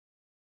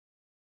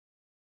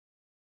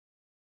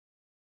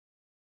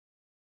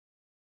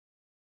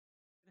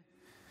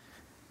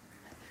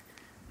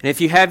And if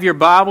you have your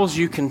Bibles,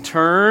 you can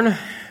turn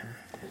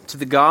to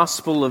the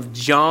Gospel of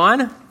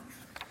John.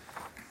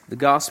 The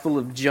Gospel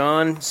of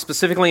John,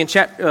 specifically in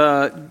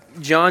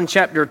John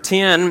chapter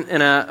 10,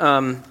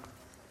 and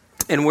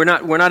we're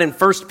not in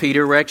 1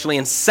 Peter, we're actually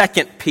in 2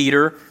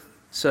 Peter.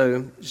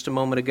 So just a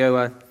moment ago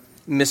I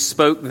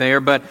misspoke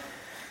there, but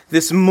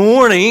this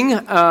morning,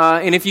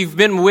 and if you've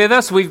been with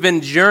us, we've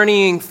been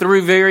journeying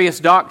through various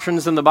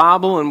doctrines in the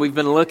Bible, and we've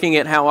been looking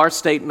at how our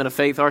statement of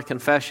faith, our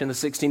confession, the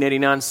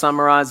 1689,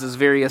 summarizes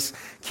various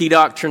key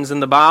doctrines in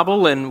the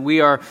Bible, and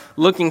we are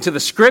looking to the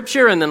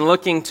Scripture and then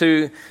looking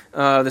to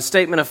the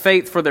statement of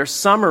faith for their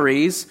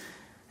summaries.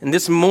 And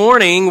this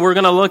morning, we're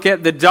going to look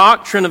at the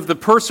doctrine of the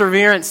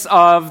perseverance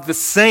of the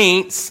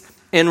saints,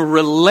 and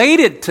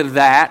related to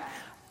that,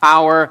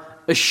 our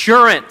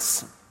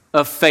assurance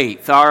of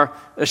faith, our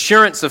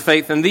assurance of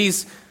faith. And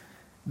these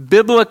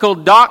biblical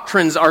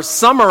doctrines are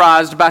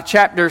summarized by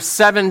chapter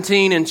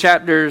 17 and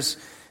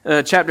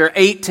chapter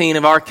 18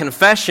 of our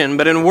confession.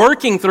 But in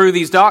working through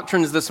these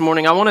doctrines this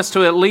morning, I want us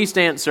to at least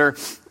answer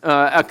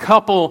a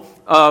couple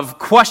of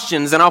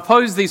questions. And I'll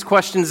pose these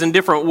questions in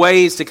different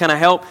ways to kind of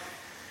help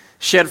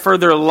shed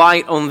further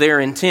light on their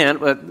intent.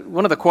 But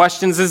one of the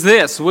questions is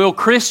this: will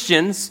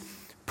Christians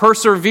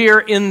persevere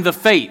in the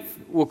faith?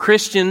 Will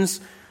Christians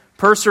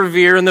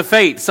persevere in the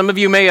faith? Some of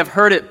you may have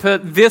heard it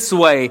put this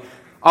way: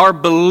 are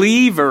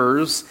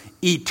believers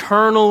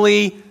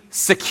eternally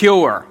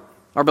secure?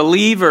 Are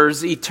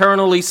believers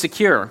eternally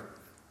secure?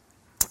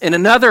 And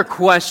another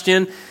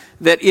question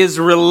that is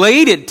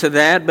related to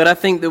that, but I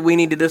think that we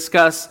need to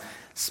discuss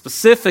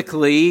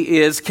specifically,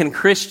 is can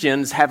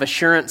Christians have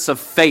assurance of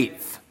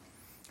faith?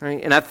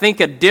 Right? And I think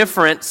a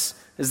difference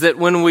is that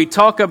when we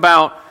talk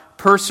about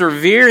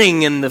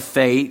persevering in the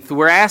faith,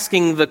 we're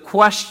asking the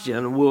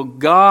question, will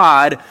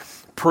God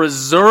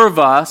preserve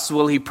us?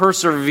 Will He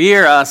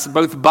persevere us,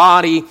 both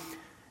body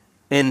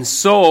and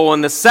soul?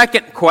 And the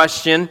second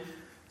question,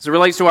 as it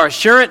relates to our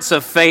assurance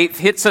of faith,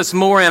 hits us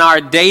more in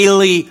our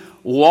daily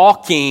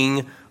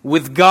walking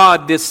with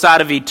God this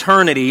side of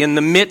eternity, in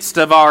the midst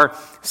of our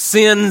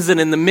sins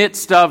and in the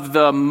midst of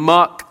the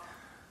muck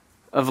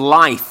of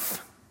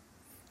life.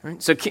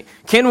 Right? So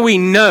can we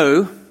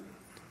know,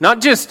 not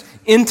just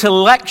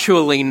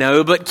intellectually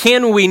know, but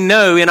can we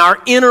know in our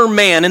inner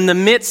man, in the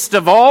midst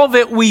of all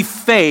that we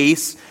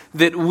face,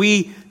 that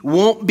we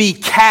won't be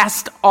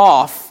cast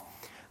off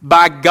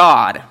by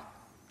God?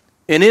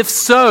 And if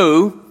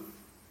so,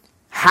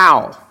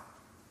 how?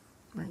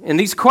 And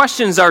these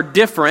questions are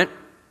different,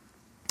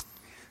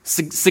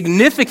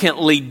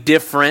 significantly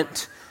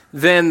different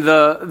than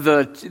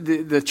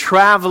the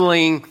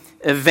traveling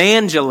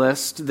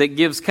evangelist that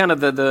gives kind of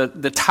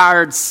the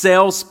tired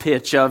sales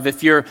pitch of,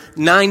 if you're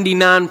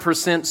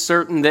 99%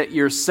 certain that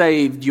you're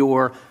saved,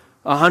 you're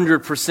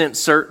 100%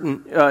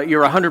 certain,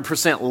 you're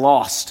 100%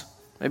 lost.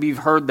 Maybe you've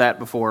heard that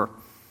before.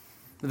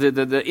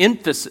 The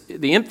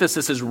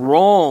emphasis is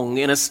wrong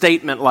in a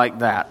statement like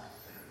that.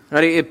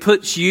 Right? It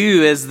puts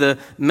you as the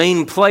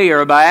main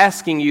player by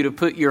asking you to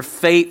put your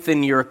faith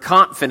and your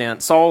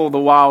confidence, all the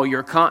while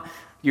your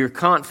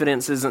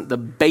confidence isn't the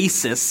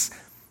basis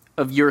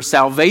of your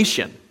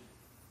salvation.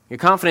 Your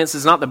confidence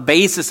is not the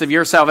basis of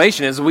your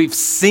salvation. As we've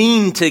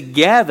seen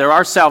together,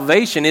 our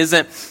salvation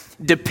isn't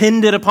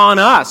dependent upon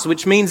us,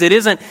 which means it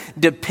isn't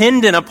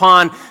dependent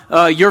upon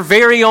your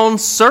very own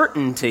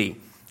certainty.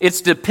 It's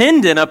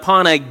dependent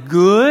upon a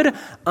good,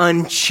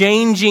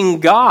 unchanging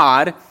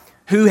God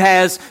who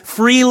has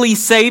freely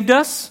saved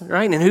us,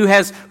 right, and who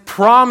has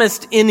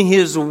promised in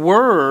His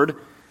Word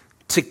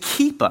to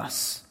keep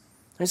us.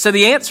 And so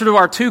the answer to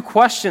our two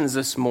questions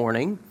this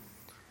morning,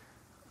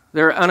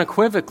 they're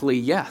unequivocally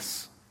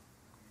yes.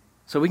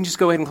 So we can just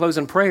go ahead and close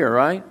in prayer,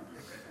 right?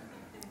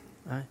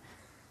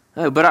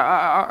 But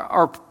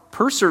our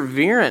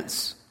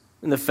perseverance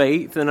in the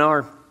faith and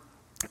our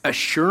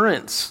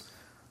assurance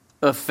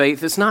of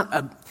faith, it's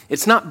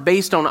not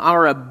based on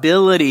our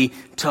ability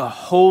to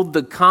hold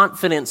the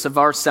confidence of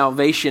our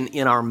salvation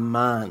in our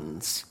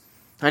minds.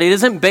 Right? It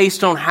isn't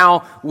based on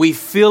how we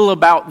feel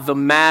about the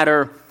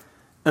matter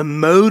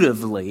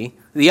emotively.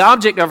 The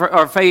object of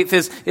our faith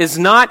is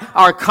not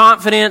our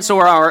confidence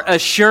or our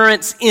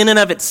assurance in and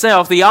of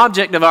itself. The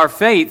object of our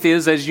faith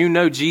is, as you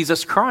know,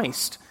 Jesus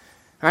Christ.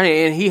 Right?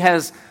 And He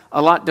has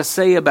a lot to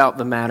say about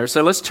the matter.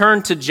 So let's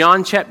turn to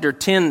John chapter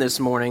 10 this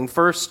morning.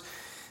 First,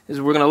 is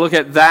we're going to look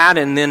at that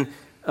and then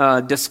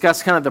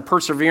discuss kind of the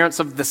perseverance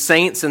of the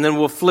saints, and then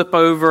we'll flip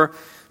over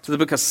to the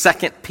book of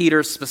 2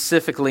 Peter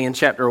specifically in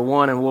chapter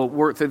 1, and we'll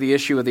work through the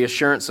issue of the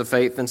assurance of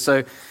faith. And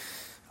so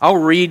I'll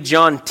read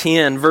John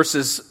 10,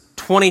 verses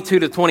 22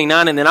 to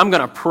 29, and then I'm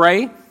going to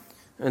pray,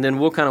 and then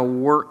we'll kind of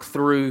work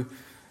through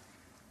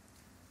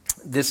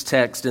this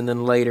text, and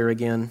then later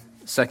again,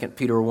 2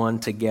 Peter 1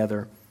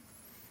 together.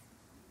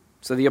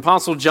 So the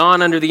Apostle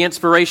John, under the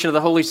inspiration of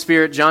the Holy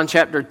Spirit, John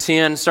chapter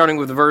 10, starting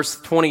with verse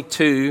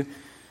 22,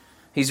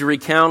 he's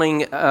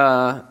recounting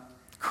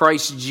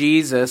Christ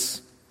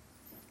Jesus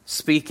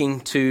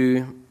speaking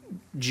to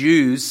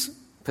Jews,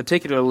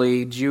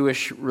 particularly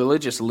Jewish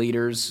religious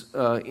leaders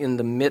in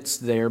the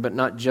midst there, but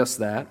not just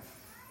that.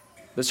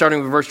 But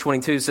starting with verse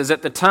 22, it says,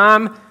 At that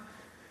time,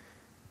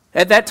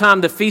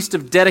 the Feast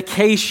of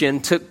Dedication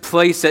took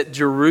place at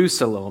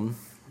Jerusalem,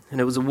 and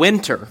it was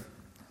winter.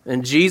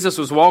 And Jesus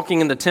was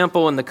walking in the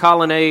temple in the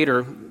colonnade,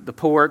 or the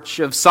porch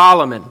of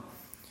Solomon.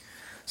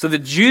 So the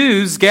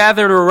Jews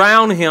gathered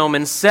around him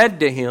and said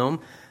to him,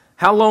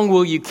 How long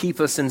will you keep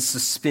us in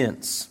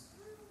suspense?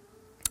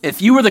 If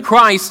you are the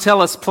Christ,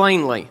 tell us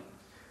plainly.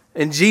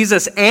 And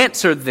Jesus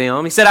answered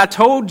them. He said, I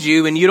told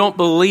you, and you don't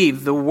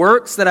believe. The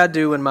works that I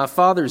do in my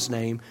Father's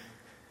name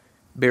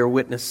bear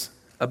witness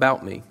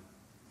about me.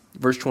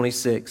 Verse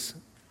 26.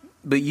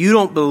 But you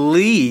don't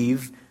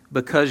believe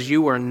because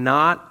you are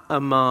not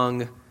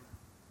among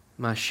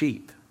my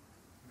sheep.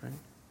 Right?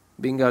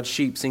 Being God's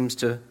sheep seems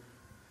to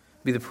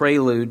be the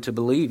prelude to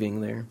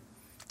believing there.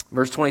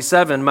 Verse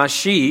 27. My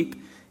sheep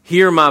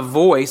hear my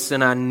voice,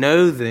 and I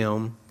know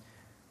them,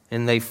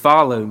 and they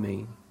follow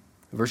me.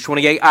 Verse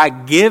 28, I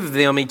give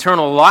them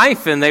eternal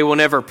life, and they will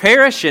never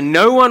perish, and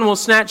no one will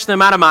snatch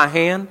them out of my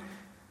hand.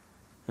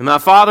 And my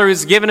Father who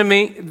has given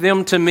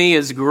them to me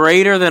is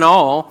greater than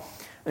all,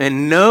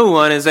 and no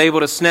one is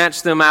able to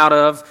snatch them out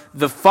of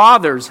the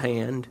Father's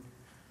hand.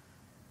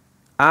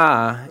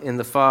 I and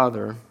the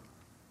Father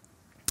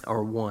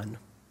are one.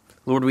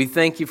 Lord, we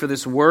thank you for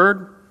this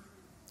word.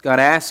 God,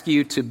 I ask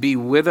you to be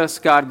with us.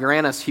 God,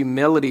 grant us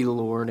humility,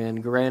 Lord,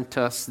 and grant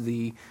us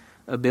the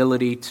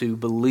ability to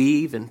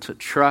believe and to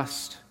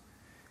trust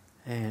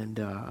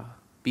and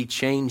be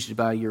changed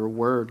by your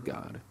word,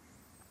 God,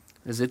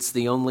 as it's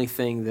the only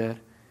thing that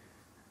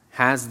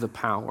has the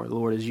power,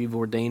 Lord, as you've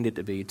ordained it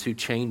to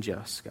change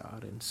us,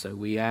 God. And so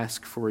we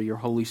ask for your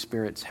Holy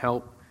Spirit's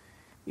help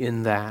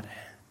in that,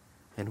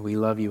 and we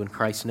love you in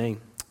Christ's name.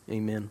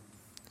 Amen.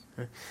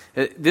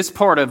 This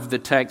part of the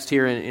text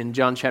here in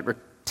John chapter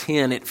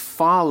 10, it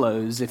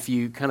follows, if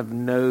you kind of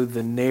know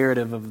the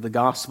narrative of the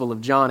Gospel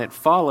of John, it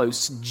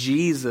follows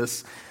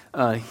Jesus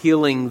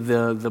healing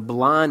the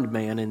blind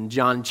man in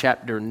John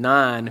chapter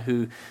 9,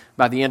 who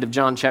by the end of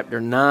John chapter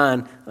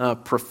 9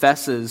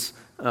 professes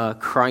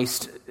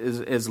Christ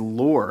as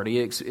Lord. He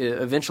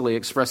eventually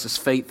expresses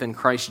faith in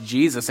Christ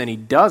Jesus, and he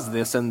does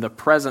this in the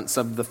presence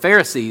of the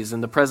Pharisees,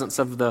 in the presence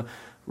of the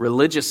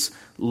religious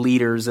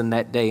leaders in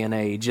that day and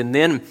age. And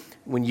then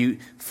when you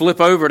flip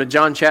over to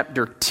John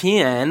chapter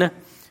 10,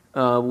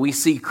 we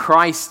see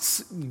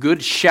Christ's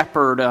Good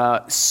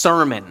Shepherd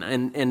sermon.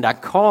 And I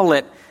call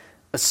it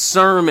a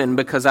sermon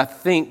because I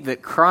think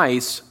that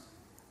Christ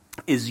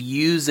is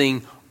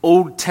using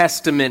Old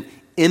Testament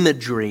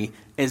imagery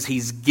as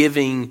he's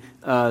giving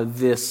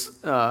this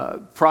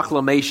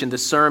proclamation, the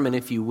sermon,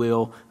 if you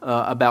will,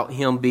 about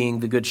him being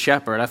the Good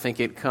Shepherd. I think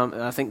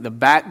the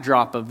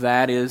backdrop of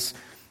that is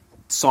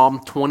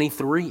Psalm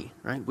 23,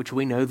 right? Which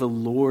we know the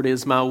Lord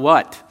is my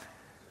what?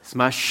 It's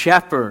my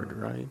shepherd,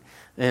 right?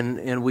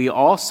 And we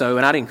also,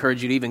 and I'd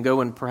encourage you to even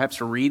go and perhaps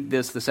read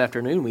this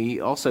afternoon, we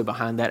also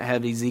behind that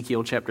have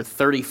Ezekiel chapter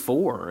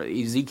 34,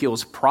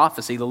 Ezekiel's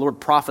prophecy, the Lord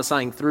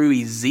prophesying through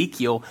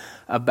Ezekiel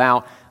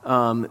about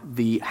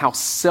how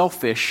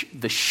selfish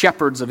the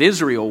shepherds of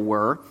Israel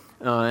were,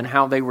 and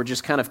how they were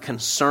just kind of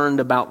concerned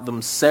about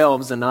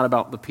themselves and not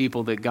about the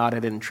people that God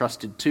had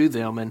entrusted to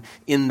them. And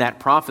in that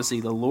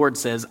prophecy, the Lord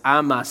says,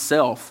 I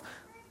myself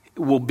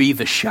will be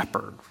the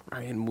shepherd.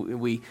 Right? And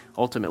we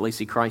ultimately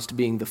see Christ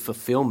being the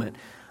fulfillment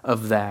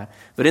of that.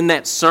 But in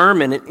that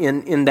sermon,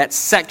 in that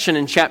section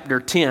in chapter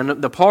 10,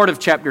 the part of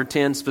chapter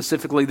 10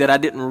 specifically that I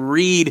didn't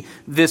read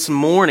this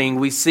morning,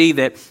 we see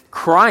that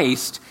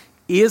Christ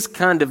is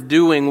kind of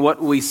doing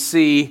what we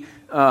see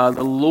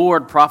the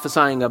Lord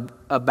prophesying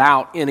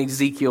about in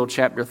Ezekiel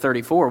chapter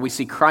 34. We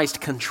see Christ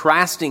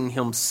contrasting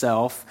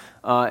himself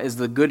as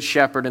the good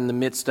shepherd in the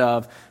midst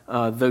of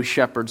those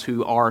shepherds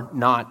who are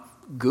not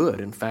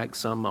good. In fact,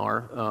 some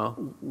are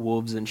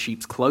wolves in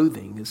sheep's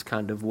clothing is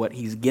kind of what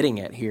he's getting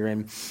at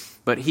here.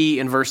 But he,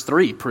 in verse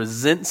 3,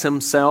 presents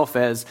himself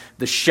as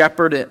the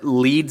shepherd that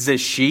leads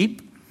his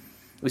sheep.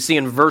 We see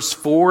in verse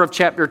 4 of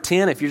chapter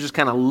 10, if you're just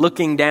kind of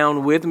looking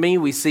down with me,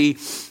 we see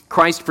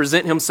Christ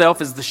present himself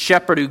as the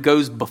shepherd who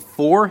goes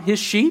before his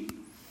sheep.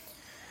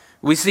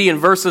 We see in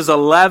verses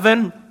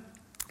 11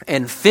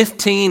 and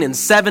 15 and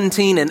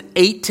 17 and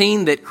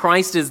 18 that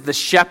Christ is the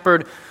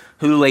shepherd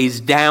who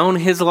lays down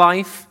his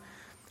life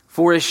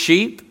for his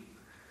sheep.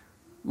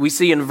 We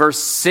see in verse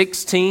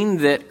 16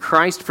 that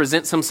Christ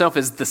presents himself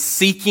as the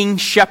seeking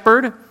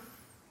shepherd,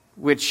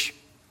 which,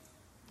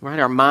 right,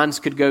 our minds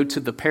could go to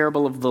the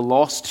parable of the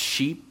lost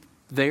sheep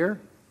there.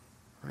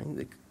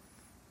 Right?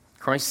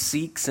 Christ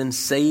seeks and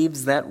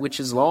saves that which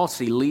is lost.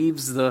 He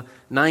leaves the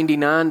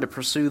 99 to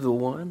pursue the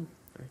one.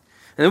 Right?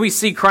 And then we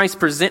see Christ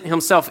present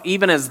himself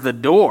even as the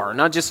door,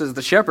 not just as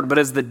the shepherd, but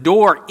as the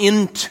door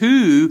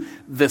into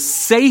the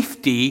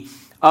safety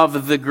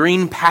of the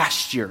green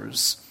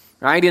pastures,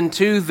 right?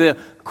 Into the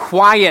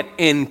quiet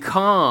and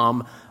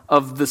calm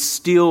of the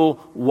still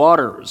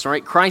waters,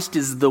 right? Christ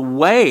is the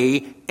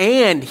way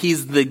and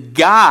he's the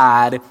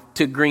guide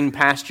to green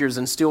pastures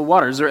and still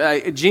waters.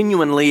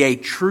 Genuinely a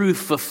true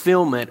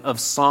fulfillment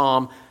of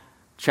Psalm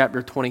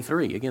chapter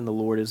 23. Again, the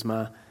Lord is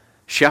my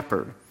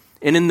shepherd.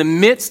 And in the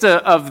midst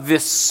of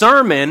this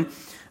sermon,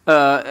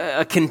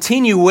 a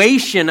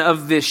continuation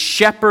of this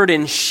shepherd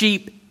and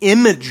sheep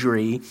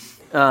imagery,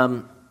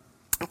 it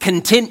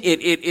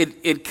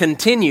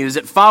continues,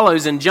 it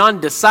follows, and John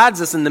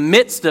decides us in the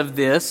midst of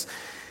this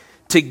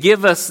to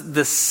give us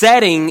the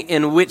setting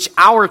in which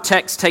our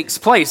text takes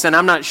place. And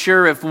I'm not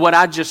sure if what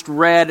I just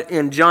read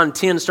in John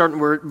 10, starting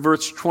with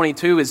verse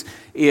 22,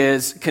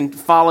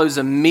 follows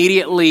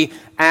immediately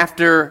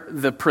after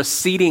the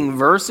preceding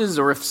verses,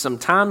 or if some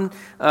time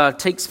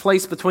takes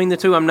place between the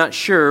two. I'm not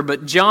sure,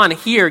 but John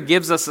here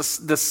gives us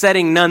the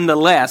setting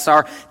nonetheless.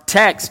 Our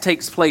text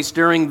takes place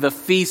during the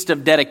Feast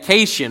of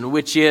Dedication,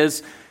 which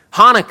is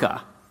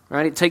Hanukkah.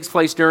 Right? It takes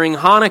place during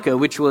Hanukkah,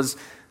 which was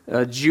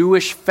a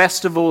Jewish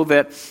festival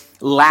that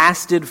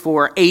lasted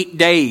for 8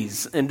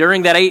 days. And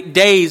during that 8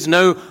 days,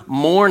 no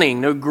mourning,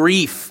 no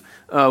grief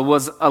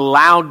was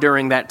allowed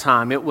during that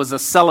time. It was a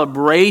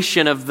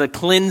celebration of the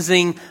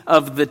cleansing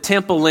of the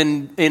temple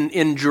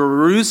in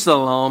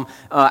Jerusalem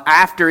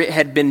after it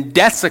had been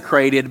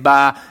desecrated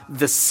by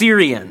the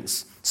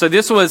Syrians. So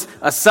this was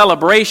a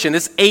celebration,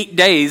 this 8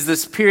 days,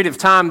 this period of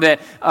time that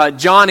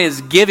John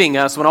is giving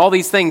us. When all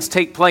these things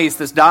take place,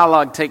 this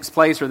dialogue takes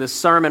place, or this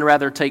sermon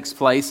rather takes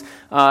place,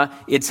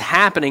 it's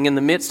happening in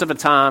the midst of a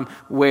time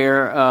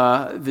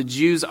where the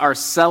Jews are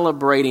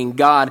celebrating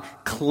God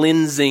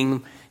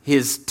cleansing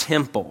His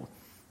temple.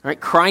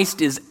 Right?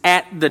 Christ is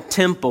at the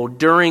temple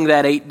during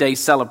that 8-day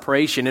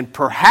celebration, and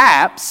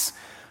perhaps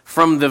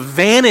from the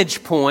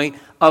vantage point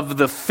of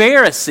the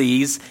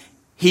Pharisees,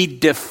 He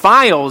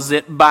defiles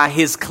it by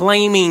His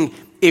claiming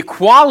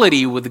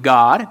equality with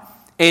God,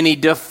 and He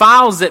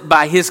defiles it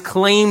by His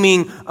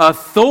claiming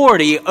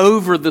authority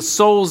over the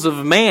souls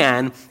of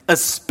man,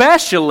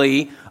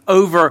 especially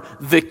over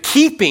the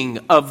keeping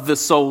of the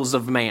souls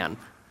of man.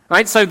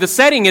 Right? So the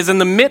setting is in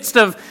the midst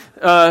of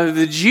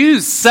the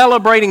Jews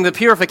celebrating the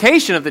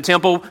purification of the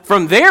temple.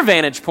 From their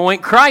vantage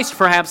point, Christ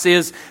perhaps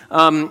is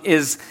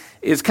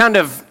kind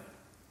of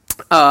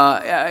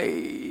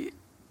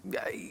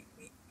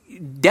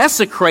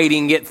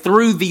desecrating it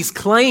through these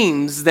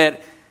claims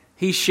that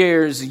He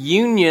shares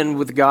union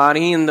with God.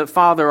 He and the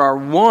Father are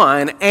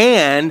one,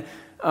 and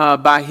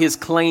by His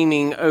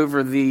claiming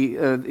over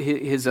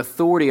His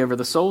authority over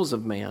the souls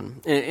of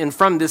man. And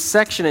from this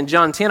section in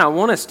John 10, I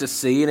want us to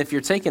see, and if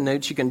you're taking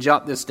notes, you can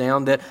jot this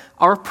down, that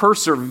our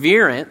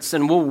perseverance,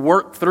 and we'll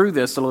work through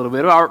this a little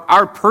bit,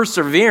 our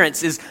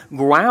perseverance is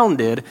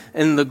grounded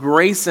in the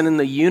grace and in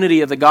the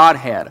unity of the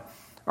Godhead.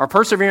 Our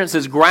perseverance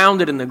is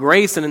grounded in the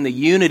grace and in the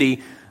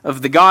unity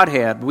of the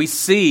Godhead. We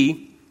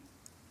see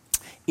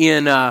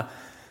in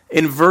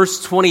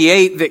verse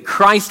 28 that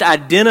Christ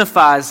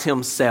identifies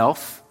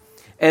Himself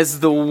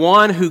as the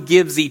one who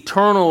gives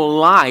eternal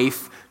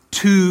life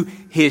to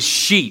His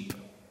sheep.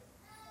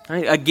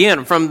 Right?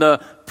 Again, from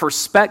the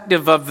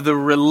perspective of the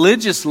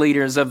religious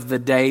leaders of the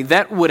day,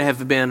 that would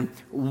have been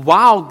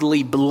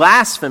wildly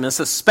blasphemous,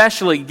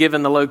 especially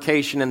given the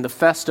location and the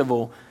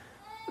festival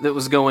that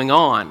was going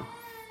on.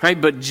 Right?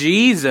 But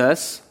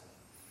Jesus,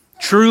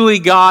 truly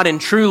God and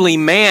truly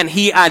man,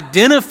 He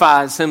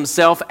identifies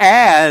Himself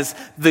as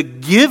the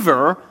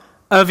giver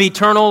of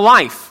eternal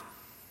life.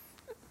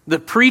 The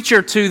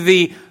preacher to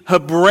the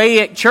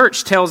Hebraic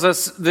church tells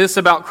us this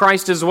about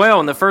Christ as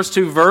well. In the first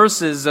 2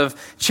 verses of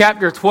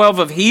chapter 12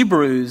 of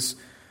Hebrews,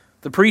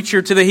 the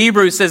preacher to the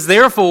Hebrews says,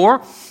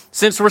 "Therefore,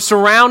 since we're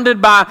surrounded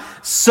by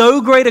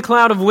so great a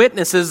cloud of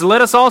witnesses,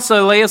 let us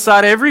also lay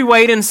aside every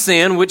weight and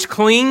sin which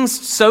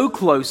clings so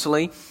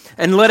closely,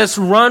 and let us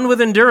run with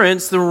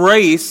endurance the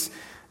race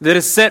that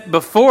is set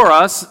before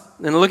us."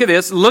 And look at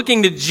this,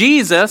 looking to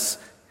Jesus,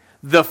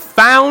 the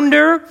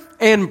founder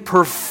and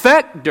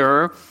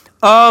perfecter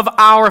of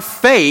our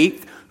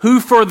faith, who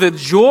for the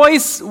joy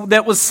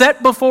that was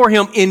set before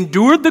Him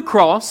endured the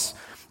cross,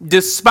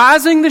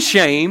 despising the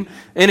shame,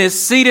 and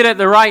is seated at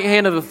the right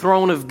hand of the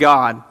throne of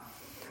God.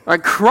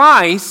 Right,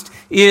 Christ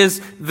is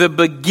the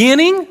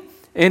beginning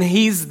and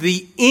He's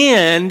the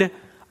end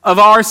of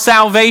our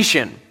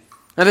salvation.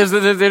 Now,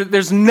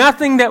 there's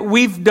nothing that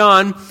we've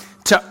done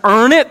to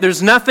earn it.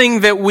 There's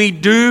nothing that we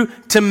do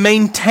to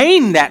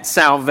maintain that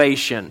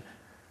salvation.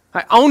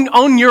 Right,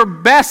 on your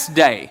best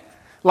day,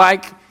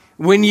 like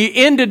when you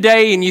end a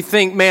day and you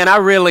think, man, I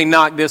really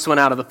knocked this one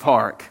out of the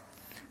park,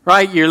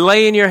 right? You're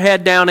laying your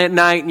head down at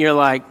night and you're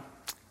like,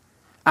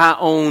 I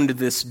owned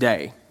this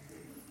day,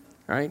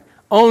 right?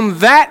 On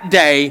that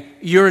day,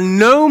 you're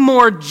no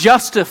more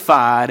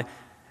justified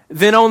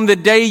than on the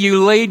day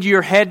you laid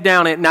your head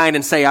down at night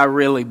and say, I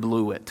really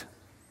blew it.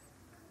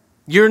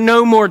 You're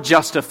no more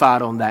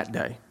justified on that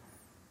day.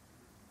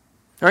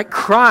 Right?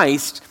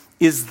 Christ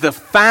is the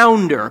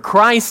founder.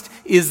 Christ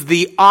is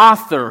the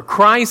author.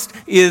 Christ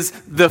is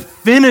the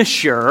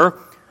finisher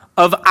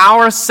of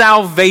our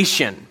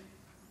salvation.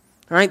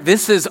 All right?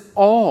 This is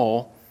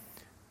all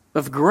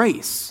of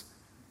grace.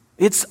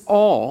 It's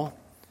all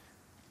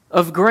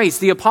of grace.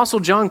 The Apostle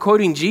John,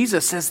 quoting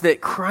Jesus, says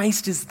that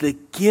Christ is the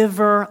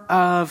giver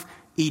of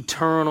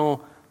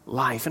eternal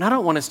life. And I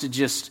don't want us to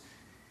just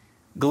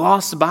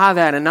gloss by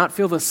that and not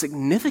feel the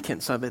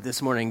significance of it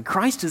this morning.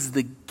 Christ is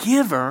the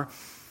giver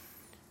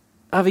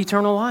of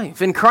eternal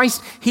life. In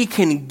Christ, He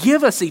can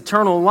give us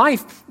eternal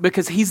life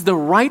because He's the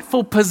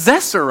rightful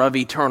possessor of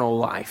eternal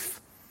life.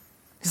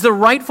 He's the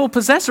rightful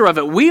possessor of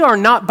it. We are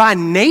not by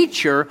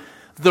nature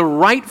the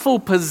rightful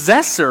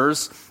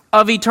possessors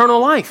of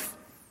eternal life.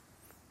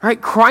 Right?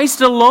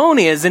 Christ alone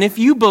is, and if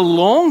you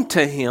belong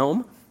to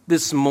Him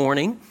this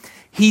morning,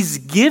 He's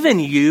given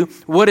you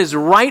what is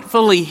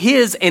rightfully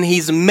His, and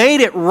He's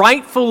made it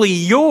rightfully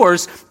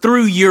yours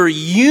through your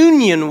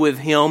union with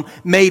Him,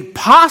 made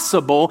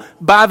possible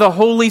by the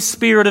Holy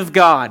Spirit of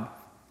God.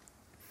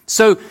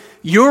 So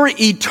your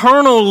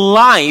eternal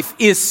life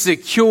is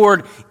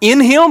secured in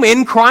Him,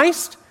 in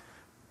Christ,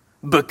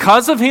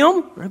 because of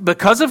Him,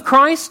 because of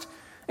Christ,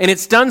 and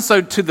it's done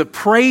so to the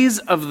praise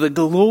of the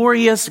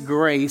glorious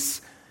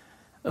grace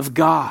of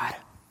God.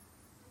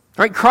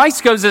 Right?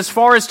 Christ goes as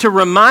far as to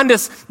remind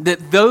us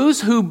that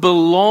those who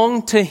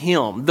belong to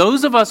Him,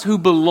 those of us who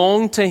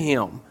belong to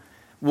Him,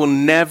 will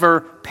never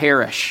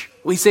perish.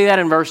 We see that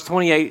in verse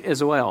 28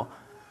 as well.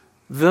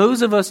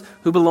 Those of us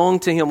who belong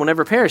to Him will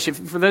never perish.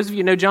 For those of you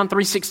who know John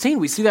 3:16,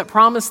 we see that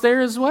promise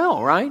there as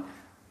well, right?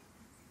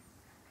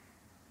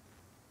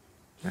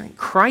 Right?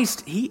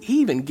 Christ, he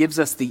even gives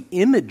us the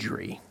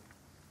imagery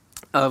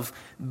of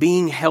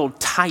being held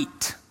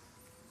tight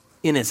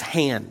in His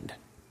hand.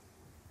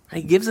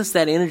 He gives us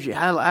that energy.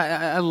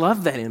 I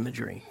love that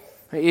imagery.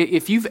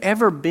 If you've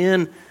ever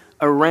been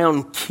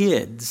around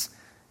kids,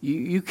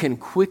 you can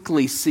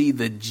quickly see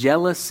the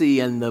jealousy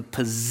and the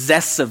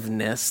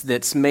possessiveness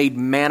that's made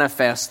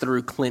manifest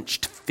through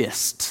clenched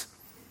fists,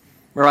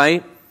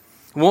 right?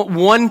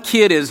 One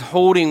kid is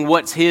holding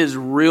what's his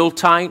real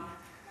tight,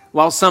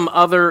 while some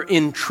other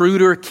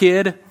intruder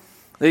kid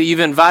that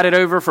you've invited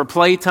over for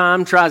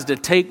playtime tries to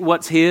take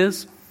what's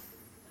his,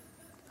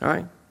 all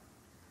right?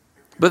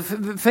 But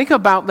think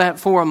about that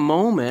for a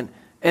moment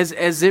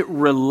as it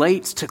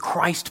relates to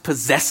Christ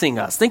possessing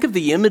us. Think of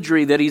the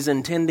imagery that He's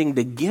intending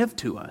to give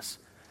to us.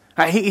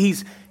 Right?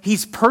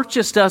 He's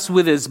purchased us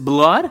with His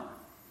blood.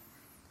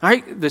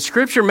 Right? The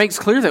Scripture makes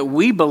clear that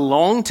we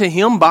belong to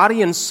Him,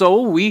 body and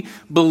soul. We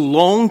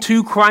belong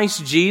to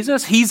Christ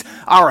Jesus. He's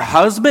our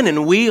husband,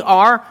 and we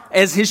are,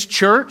 as His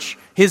church,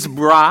 His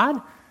bride.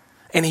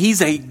 And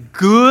He's a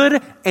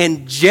good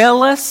and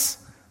jealous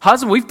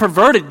husband. We've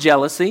perverted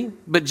jealousy,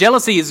 but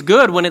jealousy is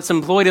good when it's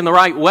employed in the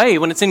right way,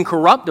 when it's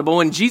incorruptible.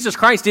 And Jesus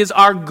Christ is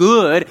our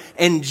good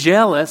and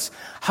jealous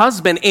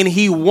husband, and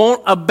He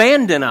won't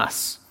abandon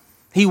us.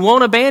 He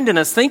won't abandon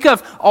us. Think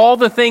of all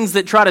the things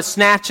that try to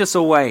snatch us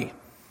away.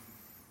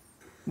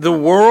 The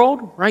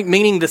world, right,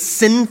 meaning the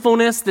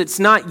sinfulness that's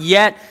not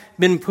yet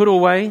been put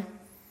away.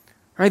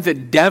 Right, the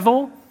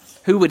devil,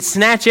 who would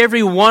snatch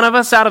every one of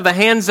us out of the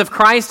hands of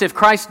Christ if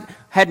Christ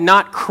had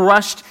not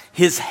crushed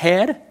His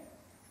head.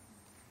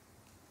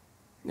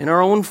 In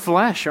our own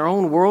flesh, our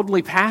own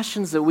worldly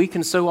passions that we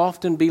can so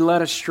often be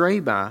led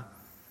astray by.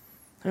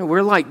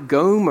 We're like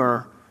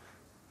Gomer,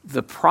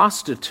 the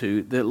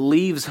prostitute that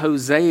leaves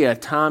Hosea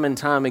time and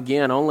time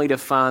again, only to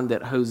find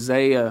that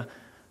Hosea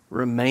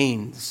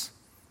remains,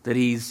 that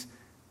he's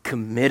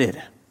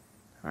committed.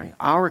 Right?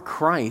 Our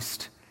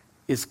Christ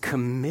is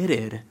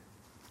committed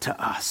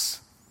to us.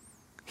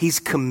 He's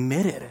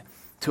committed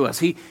to us.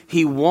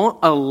 He won't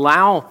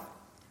allow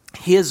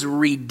His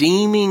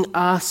redeeming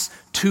us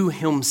to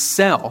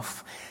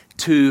Himself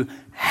to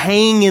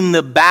hang in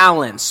the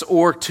balance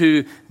or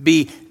to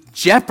be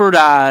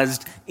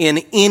jeopardized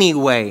in any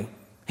way.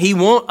 He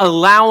won't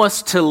allow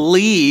us to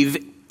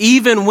leave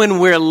even when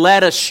we're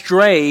led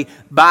astray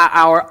by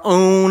our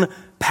own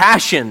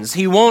passions.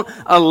 He won't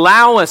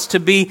allow us to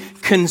be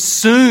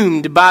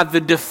consumed by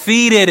the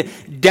defeated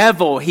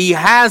devil. He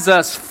has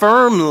us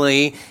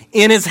firmly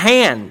in His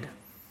hand.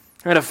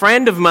 And a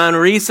friend of mine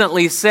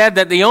recently said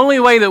that the only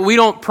way that we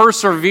don't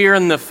persevere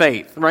in the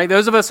faith, right,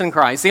 those of us in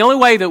Christ, the only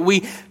way that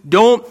we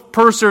don't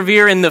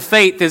persevere in the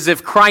faith is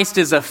if Christ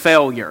is a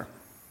failure.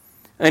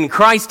 And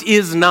Christ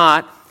is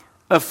not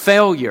a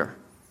failure.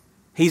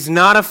 He's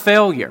not a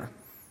failure.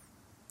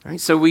 Right?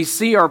 So we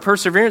see our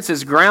perseverance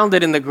is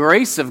grounded in the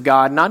grace of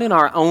God, not in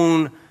our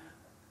own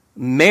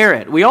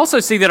merit. We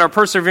also see that our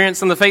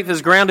perseverance in the faith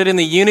is grounded in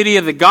the unity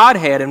of the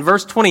Godhead. In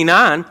verse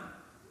 29,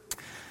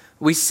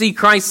 we see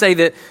Christ say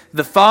that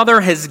the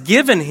Father has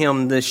given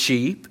Him the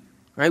sheep.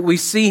 Right? We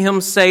see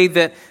Him say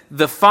that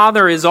the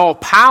Father is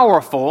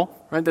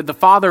all-powerful, right? That the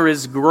Father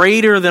is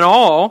greater than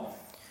all,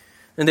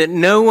 and that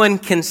no one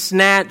can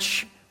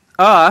snatch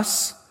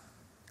us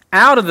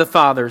out of the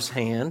Father's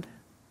hand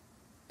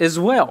as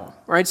well.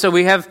 Right? So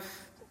we have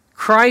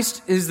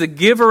Christ is the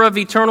giver of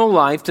eternal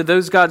life to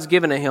those God's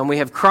given to Him. We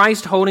have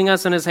Christ holding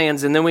us in His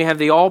hands, and then we have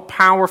the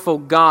all-powerful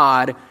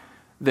God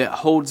that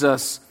holds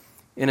us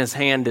in His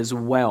hand as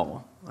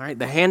well. All right,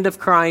 the hand of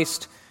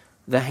Christ,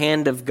 the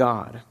hand of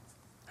God.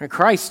 Right,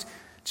 Christ,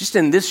 just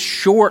in this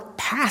short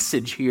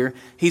passage here,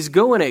 He's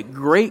going at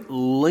great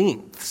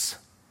lengths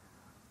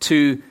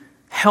to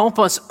help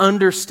us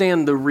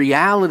understand the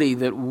reality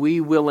that we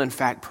will in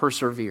fact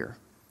persevere.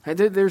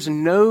 There's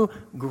no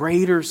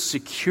greater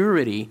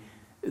security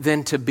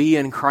than to be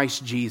in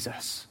Christ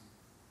Jesus.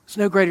 There's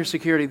no greater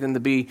security than to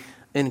be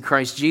in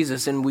Christ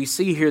Jesus. And we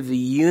see here the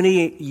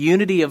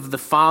unity of the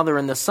Father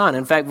and the Son.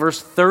 In fact,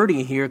 verse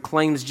 30 here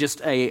claims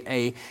just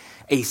a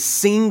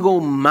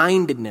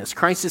single-mindedness.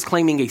 Christ is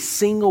claiming a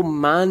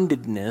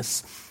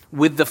single-mindedness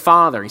with the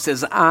Father. He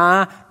says,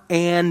 I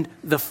and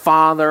the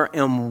Father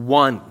am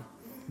one.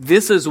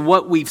 This is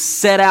what we've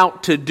set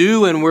out to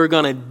do, and we're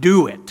going to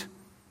do it.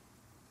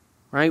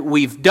 Right?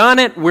 We've done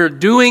it, we're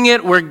doing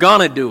it, we're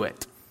going to do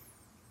it.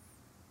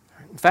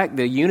 In fact,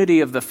 the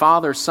unity of the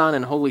Father, Son,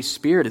 and Holy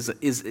Spirit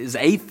is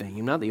a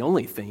theme, not the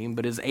only theme,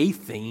 but is a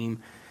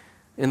theme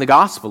in the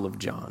Gospel of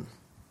John.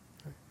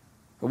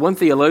 One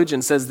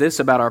theologian says this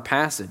about our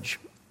passage,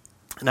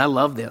 and I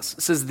love this.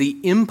 It says the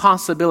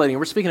impossibility, and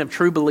we're speaking of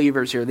true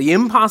believers here, the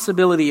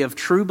impossibility of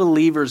true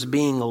believers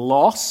being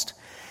lost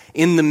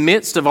in the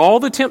midst of all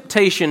the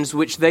temptations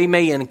which they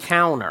may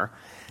encounter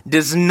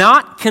does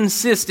not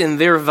consist in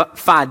their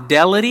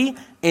fidelity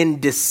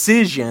and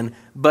decision,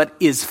 but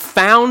is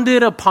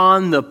founded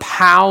upon the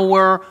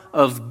power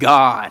of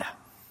God.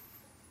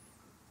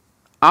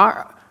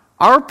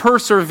 Our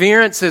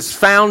perseverance is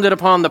founded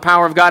upon the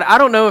power of God. I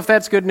don't know if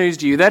that's good news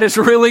to you. That is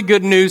really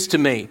good news to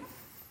me.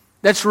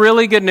 That's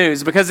really good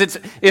news, because it's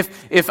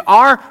if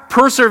our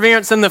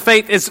perseverance in the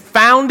faith is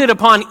founded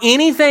upon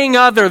anything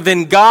other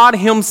than God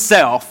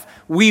Himself,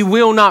 we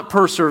will not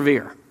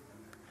persevere.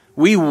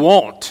 We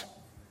won't.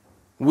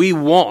 We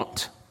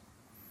won't.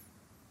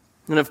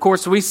 And of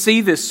course, we see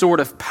this sort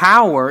of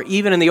power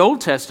even in the Old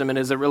Testament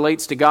as it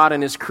relates to God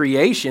and His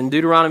creation.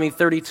 Deuteronomy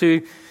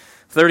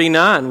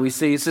 32:39, we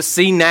see, it says,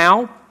 see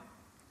now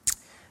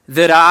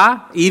that I,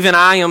 even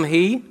I am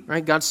He,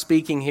 right? God's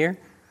speaking here.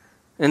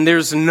 And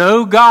there's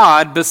no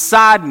God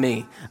beside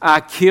me. I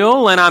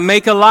kill and I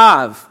make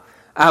alive.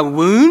 I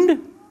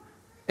wound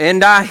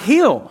and I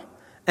heal.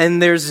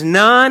 And there's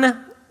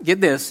none,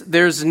 get this,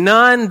 there's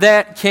none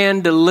that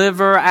can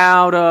deliver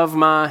out of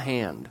my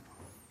hand.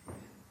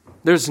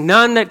 There's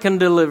none that can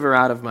deliver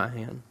out of my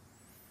hand.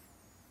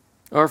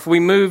 Or if we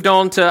moved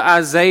on to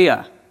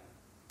Isaiah,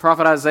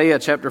 Prophet Isaiah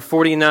chapter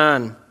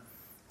 49,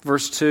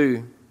 verse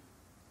 2.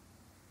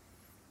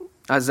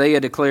 Isaiah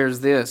declares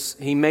this,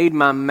 He made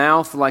my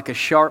mouth like a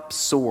sharp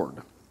sword.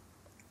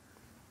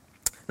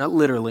 Not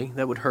literally,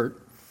 that would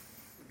hurt.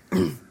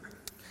 And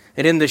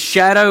in the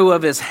shadow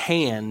of His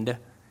hand,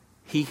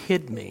 He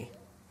hid me.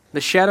 The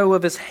shadow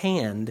of His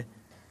hand,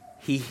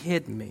 He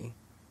hid me.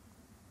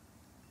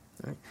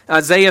 Right.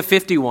 Isaiah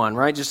 51,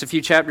 right? Just a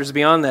few chapters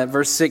beyond that,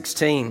 verse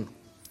 16.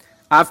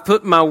 I've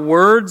put my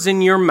words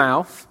in your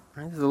mouth.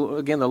 Right?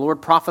 Again, the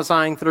Lord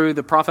prophesying through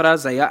the prophet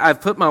Isaiah.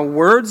 I've put my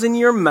words in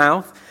your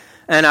mouth,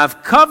 and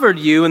I've covered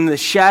you in the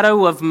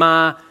shadow of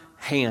my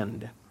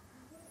hand,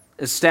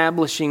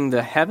 establishing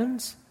the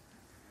heavens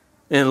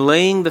and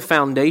laying the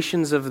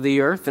foundations of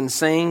the earth, and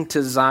saying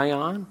to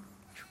Zion,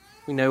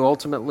 we know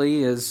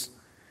ultimately is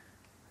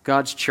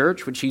God's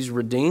church, which He's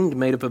redeemed,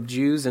 made up of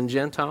Jews and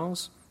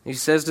Gentiles. He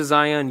says to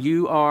Zion,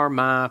 you are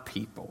my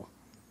people.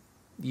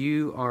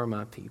 You are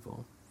my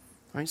people.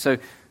 Right?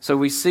 So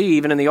we see,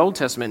 even in the Old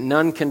Testament,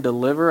 none can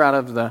deliver out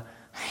of the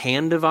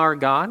hand of our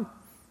God.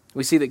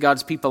 We see that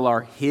God's people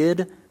are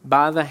hid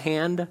by the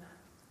hand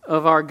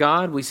of our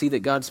God. We see that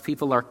God's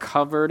people are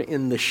covered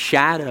in the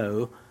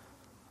shadow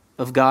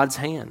of God's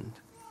hand.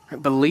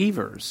 Right?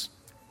 Believers,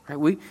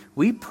 right?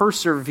 We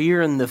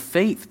persevere in the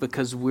faith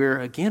because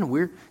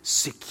we're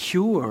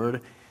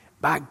secured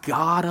by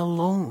God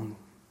alone.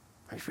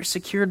 Right? We're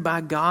secured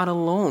by God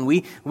alone.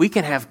 We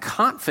can have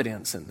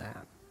confidence in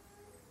that.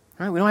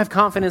 Right? We don't have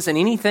confidence in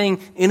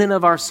anything in and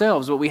of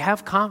ourselves, but we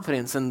have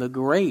confidence in the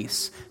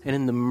grace and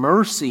in the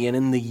mercy and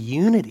in the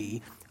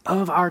unity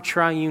of our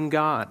triune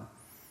God.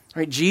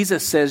 Right?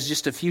 Jesus says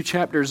just a few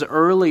chapters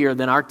earlier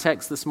than our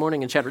text this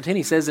morning in chapter 10,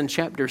 He says in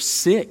chapter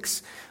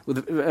 6,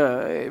 with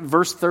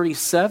verse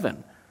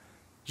 37,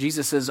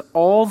 Jesus says,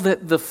 all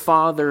that the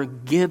Father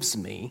gives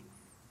me,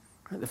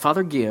 right? The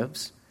Father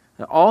gives,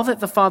 all that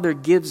the Father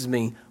gives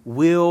me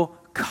will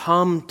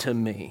come to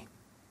me.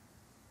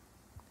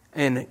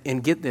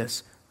 And get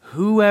this,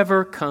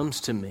 whoever comes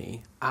to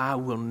me, I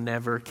will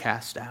never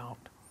cast out.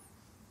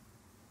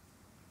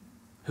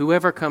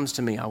 Whoever comes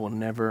to me, I will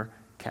never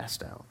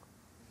cast out.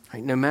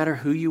 Right? No matter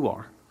who you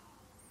are,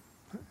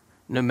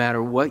 no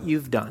matter what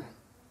you've done,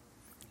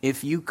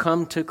 if you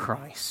come to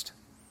Christ,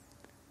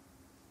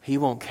 He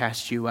won't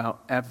cast you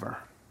out ever.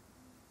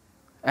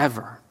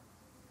 Ever.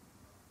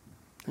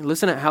 And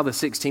listen at how the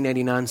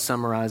 1689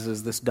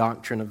 summarizes this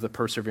doctrine of the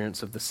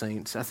perseverance of the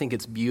saints. I think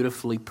it's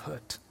beautifully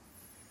put.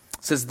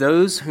 It says,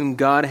 those whom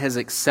God has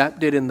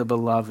accepted in the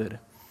beloved,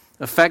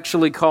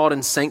 effectually called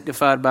and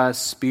sanctified by His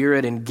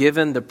Spirit, and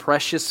given the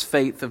precious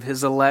faith of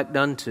His elect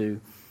unto,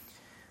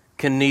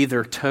 can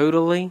neither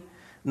totally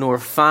nor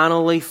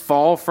finally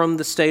fall from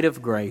the state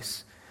of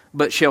grace,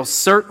 but shall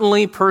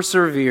certainly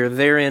persevere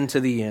therein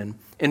to the end,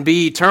 and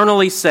be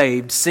eternally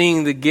saved,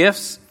 seeing the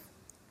gifts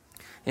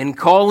and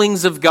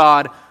callings of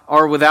God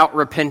are without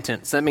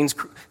repentance. That means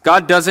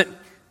God doesn't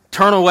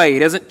turn away. He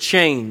doesn't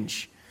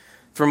change.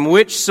 from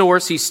which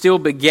source he still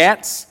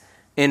begets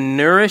and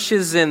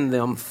nourishes in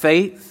them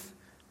faith,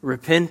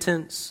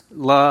 repentance,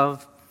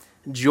 love,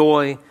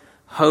 joy,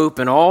 hope,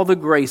 and all the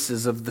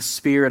graces of the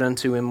Spirit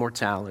unto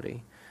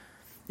immortality.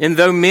 And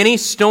though many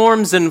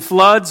storms and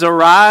floods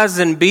arise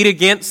and beat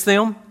against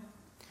them,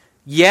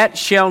 yet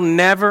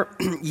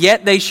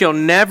they shall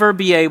never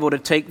be able to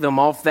take them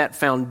off that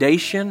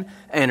foundation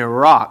and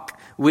rock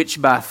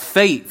which by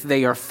faith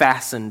they are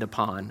fastened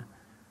upon.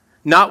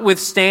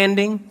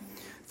 Notwithstanding,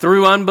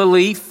 through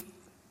unbelief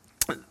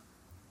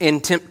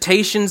and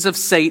temptations of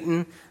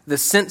Satan, the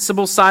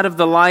sensible sight of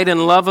the light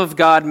and love of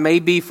God may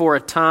be for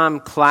a time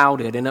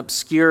clouded and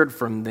obscured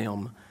from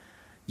them,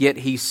 yet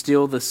he's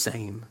still the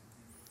same.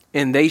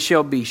 And they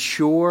shall be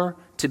sure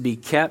to be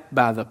kept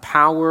by the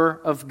power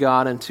of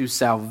God unto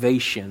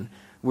salvation,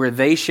 where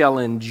they shall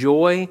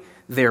enjoy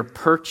their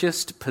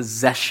purchased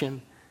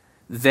possession,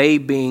 they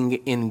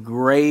being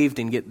engraved,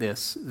 and get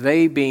this,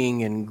 they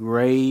being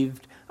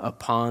engraved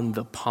upon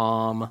the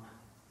palm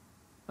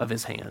of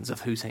his hands.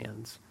 Of whose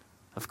hands?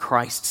 Of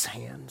Christ's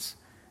hands.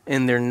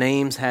 And their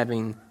names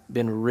having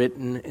been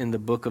written in the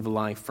book of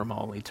life from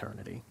all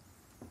eternity.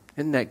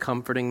 Isn't that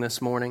comforting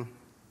this morning?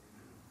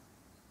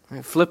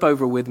 Flip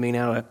over with me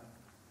now to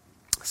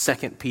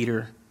 2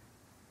 Peter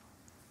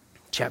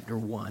chapter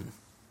 1.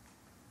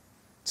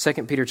 2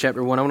 Peter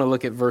chapter 1, I want to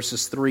look at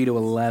verses 3 to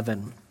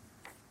 11.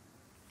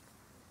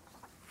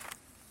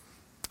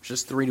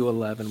 Just 3 to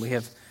 11. We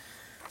have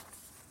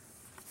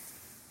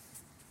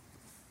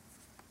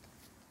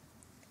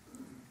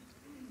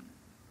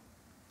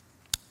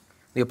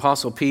the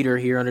Apostle Peter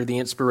here under the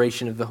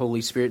inspiration of the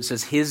Holy Spirit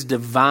says, his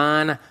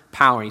divine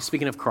power, he's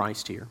speaking of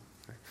Christ here,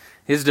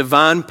 his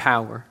divine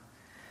power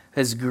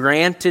has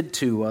granted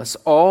to us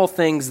all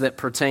things that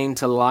pertain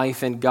to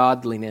life and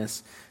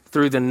godliness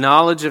through the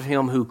knowledge of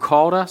him who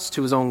called us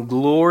to his own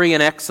glory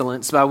and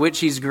excellence, by which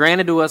he's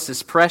granted to us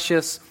his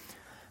precious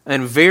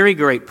and very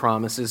great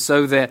promises,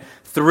 so that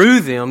through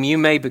them you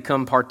may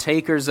become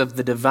partakers of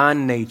the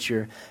divine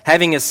nature,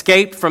 having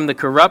escaped from the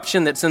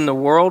corruption that's in the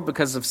world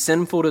because of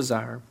sinful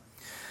desire.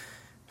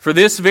 For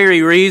this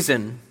very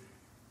reason,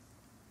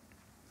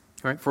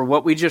 right, for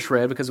what we just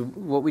read, because of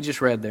what we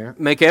just read there,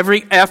 make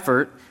every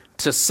effort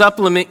to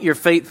supplement your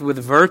faith with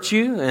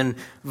virtue, and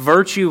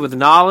virtue with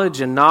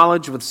knowledge, and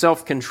knowledge with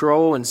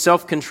self-control, and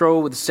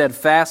self-control with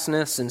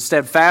steadfastness, and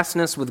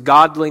steadfastness with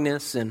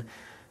godliness, and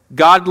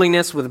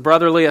godliness with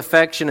brotherly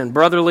affection, and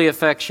brotherly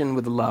affection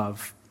with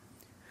love.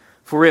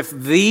 For if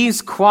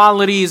these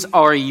qualities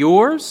are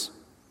yours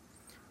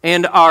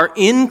and are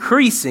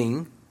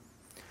increasing,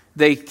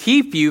 they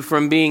keep you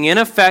from being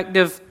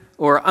ineffective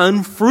or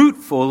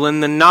unfruitful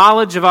in the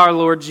knowledge of our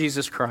Lord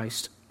Jesus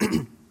Christ.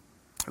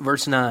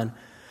 Verse 9.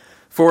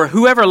 For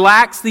whoever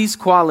lacks these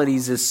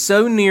qualities is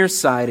so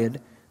nearsighted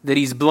that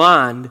he's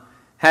blind,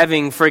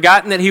 having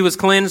forgotten that he was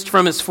cleansed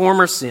from his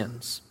former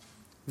sins.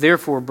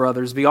 Therefore,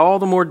 brothers, be all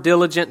the more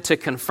diligent to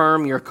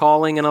confirm your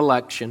calling and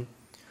election.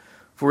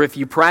 For if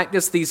you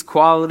practice these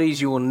qualities,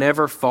 you will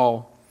never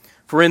fall.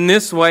 For in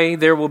this way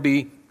there will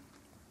be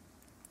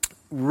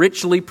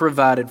richly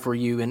provided for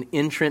you an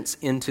entrance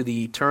into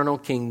the eternal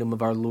kingdom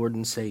of our Lord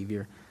and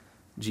Savior,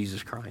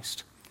 Jesus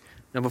Christ.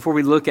 Now, before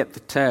we look at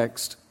the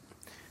text,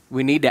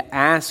 we need to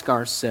ask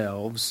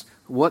ourselves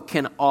what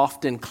can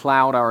often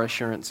cloud our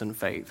assurance and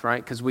faith,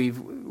 right? Because we've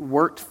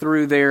worked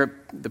through there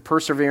the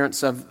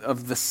perseverance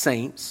of the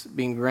saints,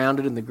 being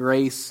grounded in the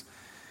grace,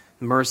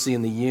 mercy,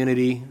 and the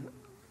unity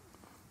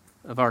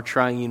of our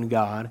triune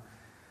God.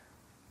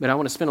 But I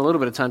want to spend a little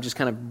bit of time just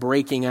kind of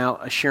breaking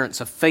out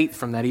assurance of faith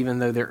from that, even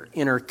though they're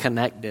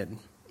interconnected,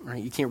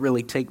 right? You can't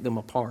really take them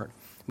apart.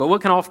 But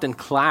what can often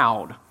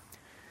cloud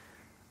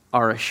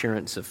our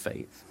assurance of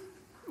faith?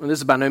 Well, this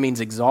is by no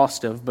means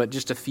exhaustive, but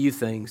just a few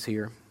things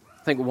here.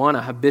 I think one,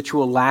 a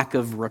habitual lack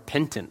of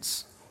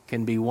repentance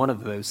can be one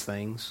of those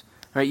things.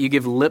 Right? You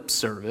give lip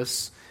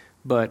service,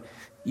 but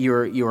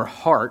your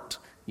heart,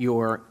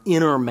 your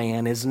inner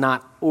man is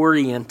not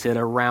oriented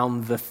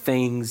around the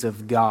things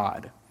of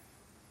God.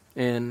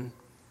 And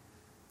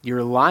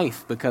your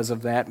life, because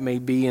of that, may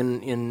be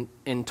in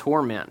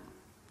torment,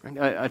 right?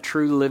 A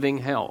true living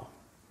hell.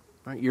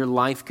 Right? Your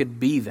life could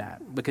be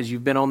that because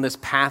you've been on this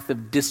path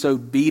of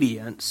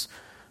disobedience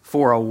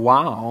for a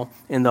while,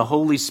 and the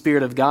Holy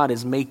Spirit of God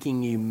is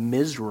making you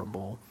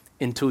miserable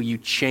until you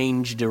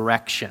change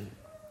direction,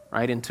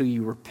 right? Until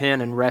you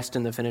repent and rest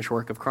in the finished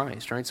work of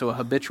Christ, right? So a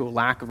habitual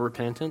lack of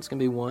repentance can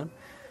be one.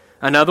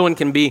 Another one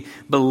can be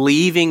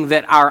believing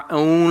that our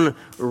own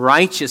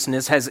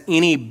righteousness has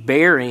any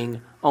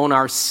bearing on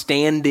our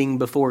standing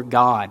before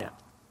God.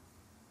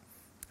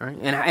 Right?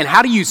 And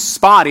how do you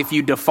spot if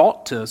you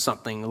default to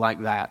something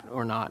like that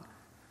or not?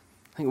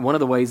 I think one of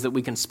the ways that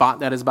we can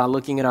spot that is by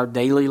looking at our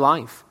daily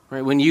life.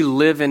 Right? When you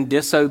live in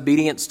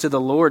disobedience to the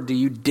Lord, do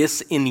you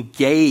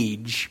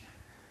disengage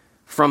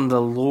from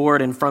the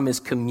Lord and from His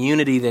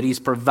community that He's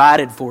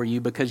provided for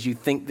you because you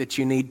think that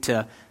you need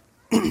to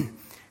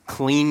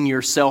clean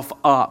yourself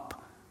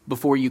up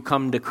before you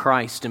come to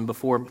Christ and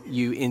before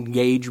you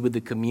engage with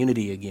the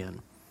community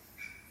again?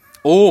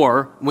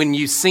 Or when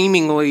you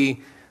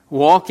seemingly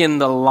walk in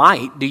the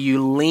light? Do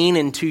you lean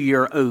into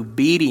your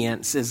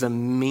obedience as a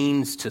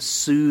means to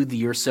soothe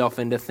yourself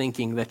into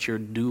thinking that you're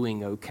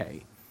doing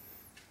okay?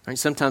 Right?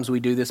 Sometimes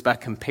we do this by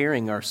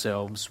comparing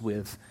ourselves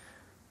with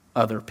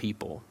other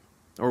people,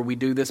 or we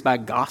do this by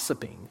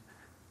gossiping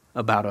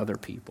about other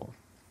people.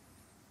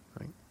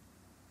 Right?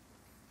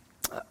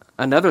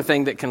 Another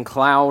thing that can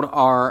cloud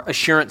our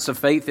assurance of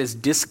faith is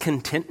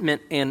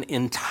discontentment and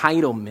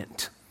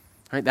entitlement.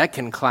 Right? That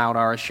can cloud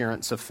our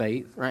assurance of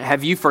faith. Right?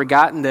 Have you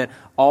forgotten that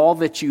all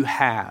that you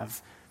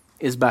have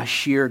is by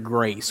sheer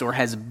grace, or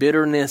has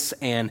bitterness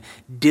and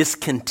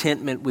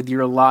discontentment with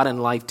your lot in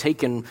life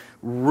taken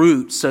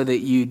root so that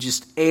you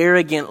just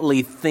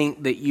arrogantly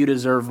think that you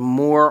deserve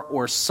more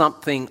or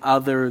something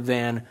other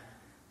than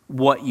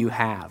what you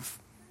have?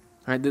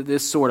 Right?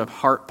 This sort of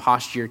heart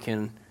posture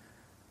can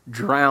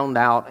drown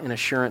out an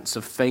assurance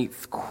of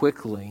faith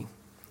quickly.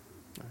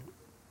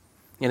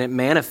 And it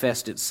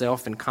manifests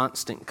itself in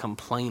constant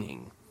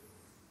complaining.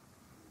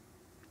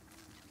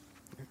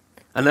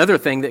 Another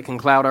thing that can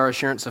cloud our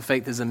assurance of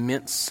faith is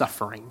immense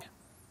suffering.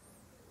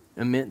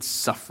 Immense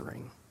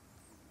suffering.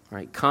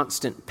 Right?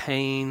 Constant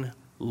pain,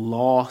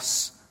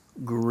 loss,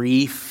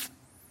 grief.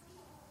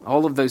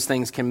 All of those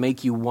things can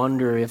make you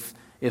wonder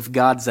if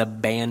God's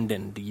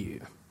abandoned you.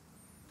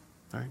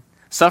 Right?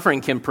 Suffering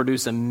can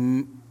produce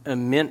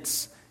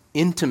immense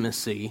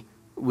intimacy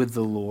with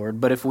the Lord,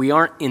 but if we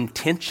aren't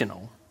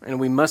intentional, and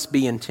we must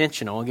be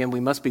intentional, again, we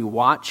must be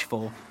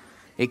watchful,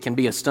 it can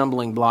be a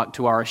stumbling block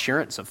to our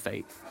assurance of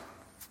faith.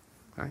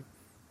 Right?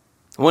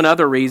 One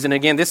other reason,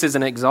 again, this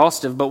isn't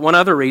exhaustive, but one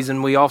other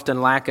reason we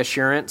often lack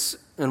assurance,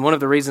 and one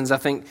of the reasons I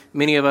think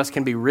many of us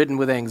can be ridden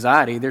with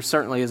anxiety, there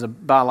certainly is a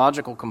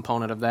biological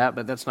component of that,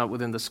 but that's not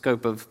within the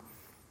scope of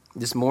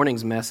this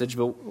morning's message.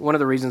 But one of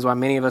the reasons why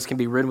many of us can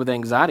be ridden with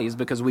anxiety is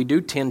because we do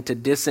tend to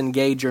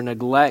disengage or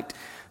neglect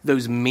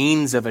those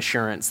means of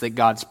assurance that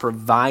God's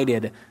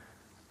provided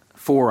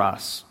for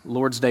us.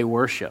 Lord's Day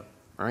worship,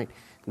 right?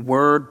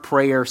 Word,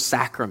 prayer,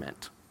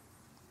 sacrament,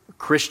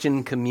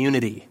 Christian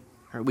community.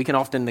 Right? We can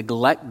often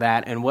neglect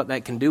that, and what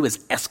that can do is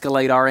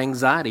escalate our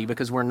anxiety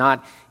because we're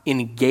not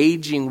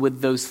engaging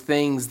with those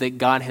things that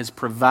God has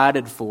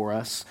provided for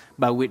us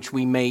by which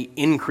we may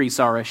increase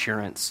our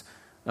assurance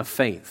of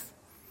faith.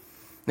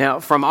 Now,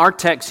 from our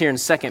text here in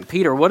 2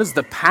 Peter, what does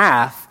the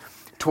path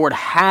toward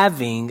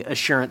having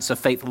assurance of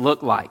faith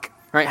look like?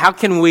 Right? How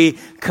can we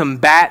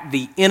combat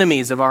the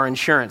enemies of our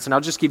assurance? And I'll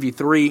just give you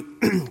 3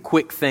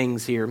 quick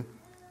things here,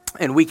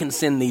 and we can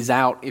send these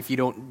out if you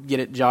don't get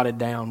it jotted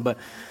down. But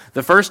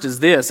the first is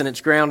this, and it's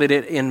grounded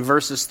in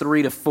verses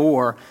 3 to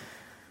 4.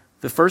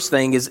 The first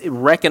thing is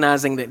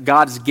recognizing that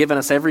God's given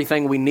us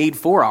everything we need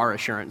for our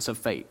assurance of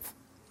faith.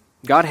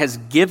 God has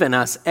given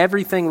us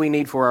everything we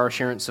need for our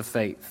assurance of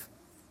faith.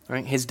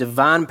 Right? His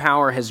divine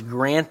power has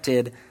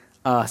granted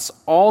us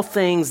all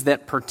things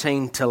that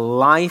pertain to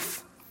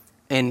life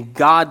and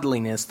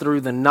godliness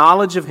through the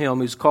knowledge of Him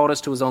who's called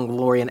us to His own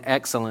glory and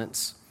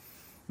excellence,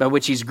 by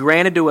which He's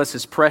granted to us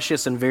His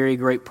precious and very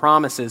great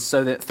promises,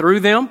 so that through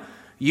them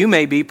you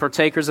may be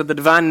partakers of the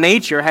divine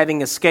nature,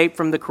 having escaped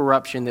from the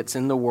corruption that's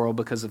in the world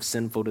because of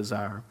sinful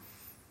desire.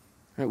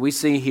 Right? We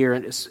see here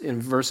in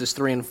verses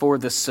 3 and 4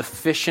 the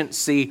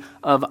sufficiency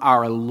of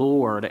our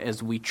Lord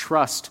as we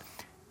trust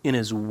in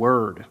His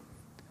Word.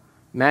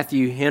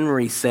 Matthew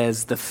Henry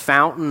says, the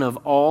fountain of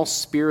all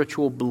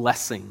spiritual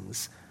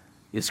blessings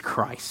is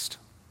Christ.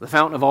 The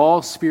fountain of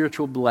all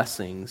spiritual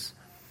blessings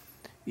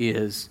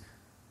is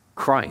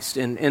Christ.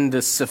 And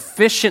the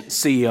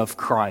sufficiency of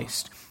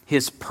Christ,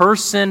 His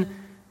person,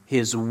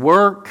 His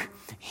work,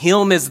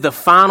 Him as the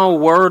final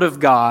word of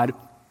God,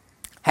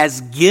 has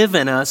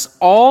given us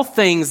all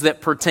things that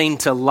pertain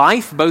to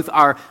life, both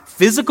our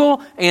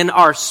physical and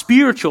our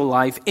spiritual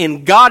life,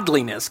 in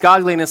godliness.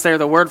 Godliness there,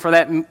 the word for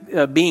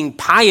that being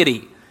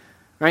piety.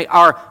 Right?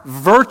 Our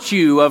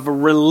virtue of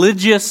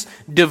religious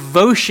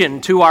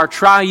devotion to our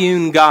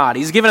triune God.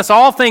 He's given us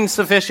all things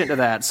sufficient to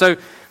that. So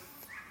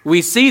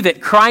we see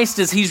that Christ,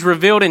 as He's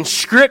revealed in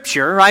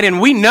Scripture, right? And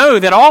we know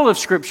that all of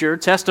Scripture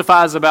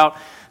testifies about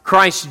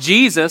Christ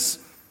Jesus,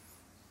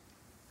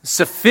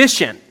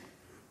 sufficient.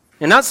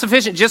 And not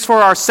sufficient just for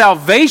our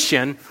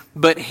salvation,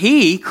 but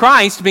He,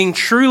 Christ, being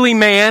truly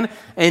man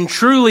and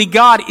truly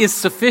God, is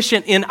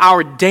sufficient in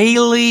our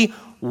daily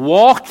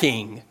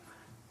walking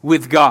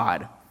with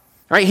God.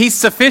 Right? He's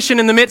sufficient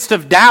in the midst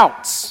of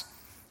doubts.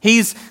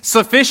 He's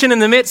sufficient in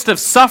the midst of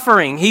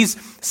suffering. He's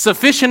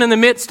sufficient in the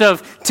midst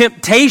of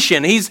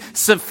temptation. He's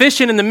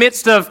sufficient in the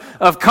midst of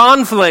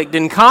conflict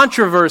and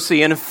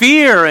controversy and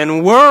fear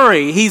and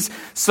worry. He's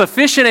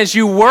sufficient as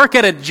you work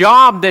at a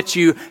job that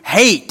you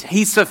hate.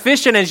 He's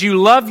sufficient as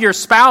you love your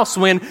spouse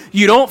when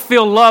you don't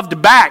feel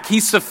loved back.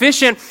 He's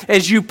sufficient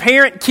as you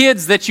parent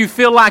kids that you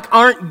feel like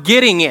aren't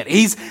getting it.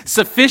 He's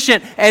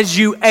sufficient as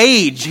you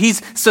age.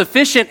 He's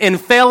sufficient in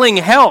failing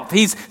health.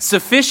 He's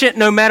sufficient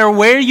no matter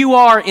where you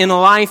are in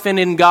life and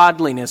in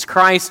godliness.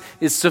 Christ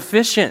is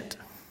sufficient.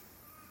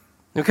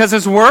 Because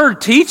His Word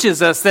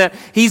teaches us that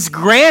He's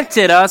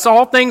granted us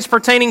all things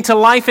pertaining to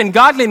life and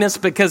godliness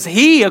because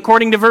He,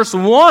 according to verse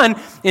 1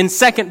 in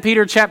 2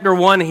 Peter chapter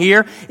 1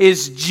 here,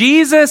 is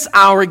Jesus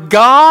our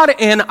God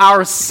and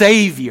our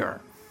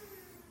Savior.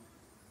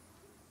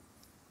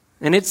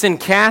 And it's in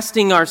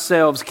casting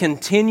ourselves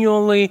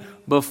continually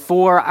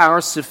before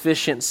our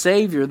sufficient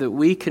Savior that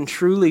we can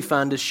truly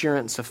find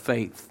assurance of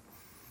faith.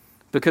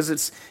 Because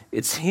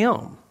it's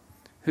Him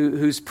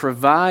who's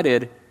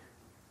provided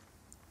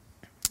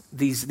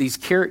these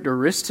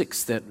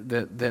characteristics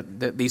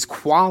that these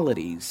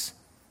qualities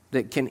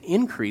that can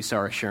increase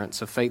our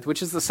assurance of faith,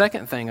 which is the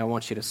second thing I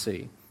want you to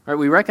see. All right,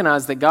 we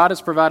recognize that God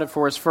has provided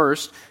for us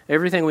first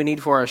everything we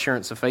need for our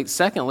assurance of faith.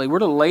 Secondly, we're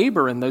to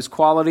labor in those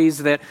qualities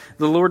that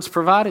the Lord's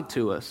provided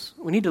to us.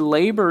 We need to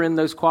labor in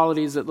those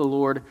qualities that the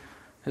Lord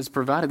has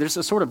provided. There's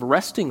a sort of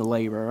resting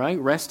labor, right?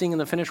 Resting in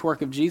the finished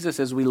work of Jesus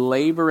as we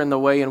labor in the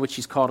way in which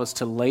He's called us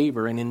to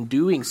labor. And in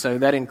doing so,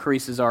 that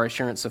increases our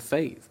assurance of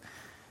faith.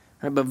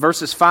 Right, but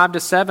verses 5 to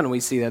 7,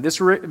 we see that. This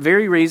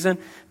very reason,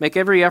 make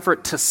every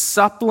effort to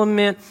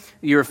supplement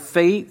your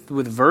faith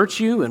with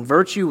virtue, and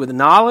virtue with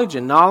knowledge,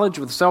 and knowledge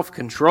with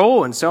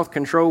self-control, and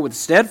self-control with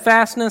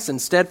steadfastness,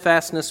 and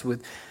steadfastness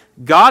with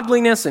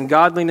godliness, and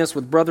godliness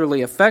with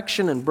brotherly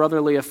affection, and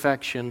brotherly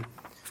affection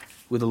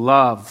with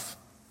love.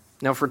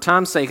 Now, for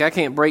time's sake, I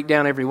can't break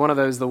down every one of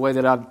those the way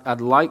that I'd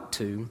like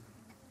to,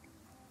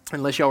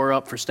 unless y'all are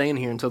up for staying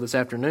here until this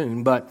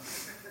afternoon, But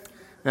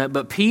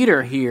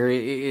Peter here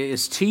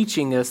is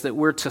teaching us that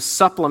we're to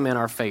supplement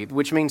our faith,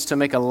 which means to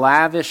make a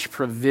lavish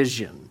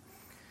provision.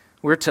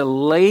 We're to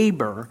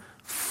labor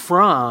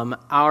from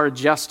our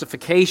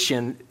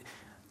justification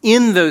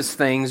in those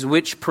things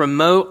which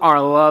promote our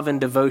love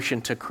and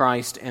devotion to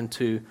Christ and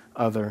to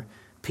other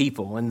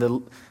people. And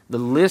the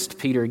list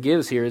Peter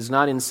gives here is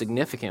not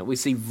insignificant. We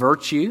see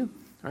virtue,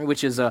 right,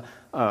 which is a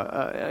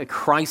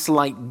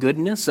Christ-like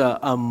goodness,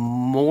 a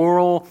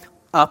moral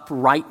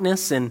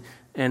uprightness, and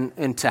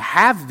to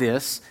have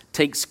this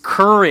takes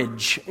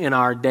courage in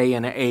our day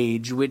and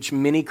age, which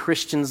many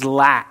Christians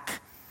lack.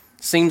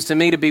 Seems to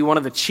me to be one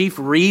of the chief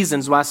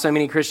reasons why so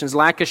many Christians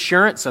lack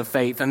assurance of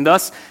faith, and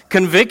thus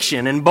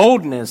conviction and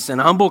boldness and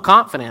humble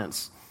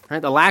confidence.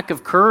 Right? The lack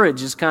of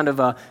courage is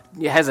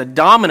it has a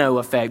domino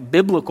effect,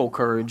 biblical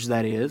courage,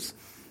 that is.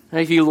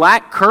 If you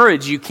lack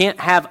courage, you can't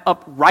have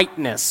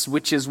uprightness,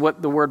 which is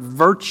what the word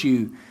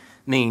virtue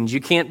means.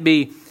 You can't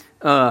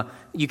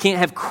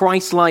have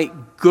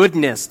Christ-like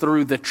goodness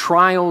through the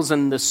trials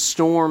and the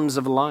storms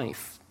of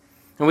life.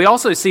 And we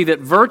also see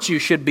that virtue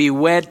should be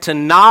wed to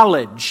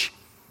knowledge.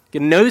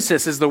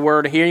 Gnosis is the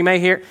word here. You may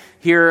hear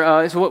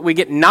it's what we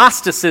get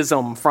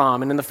Gnosticism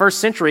from. And in the first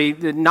century,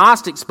 the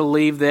Gnostics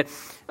believed that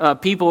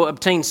people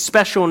obtained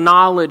special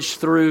knowledge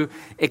through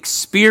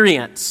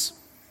experience.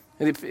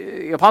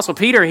 The Apostle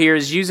Peter here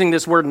is using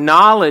this word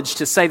knowledge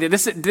to say that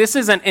this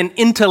isn't an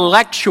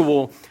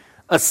intellectual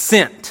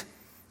assent.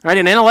 Right?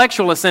 An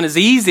intellectual assent is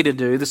easy to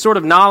do. The sort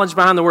of knowledge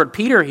behind the word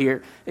Peter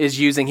here is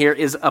using here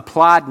is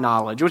applied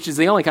knowledge, which is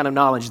the only kind of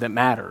knowledge that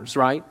matters,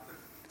 right?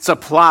 It's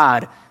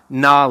applied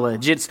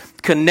knowledge. It's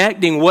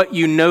connecting what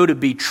you know to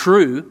be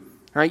true,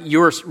 right?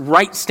 Your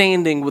right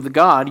standing with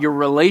God, your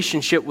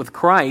relationship with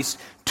Christ,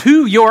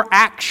 to your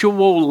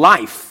actual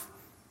life.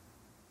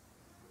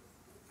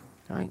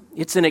 Right?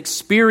 It's an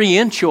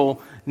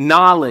experiential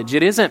knowledge.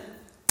 It isn't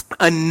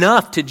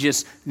enough to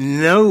just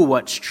know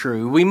what's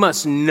true. We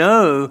must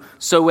know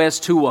so as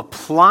to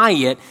apply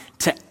it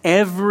to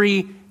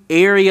every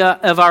area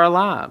of our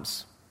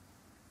lives.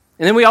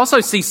 And then we also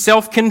see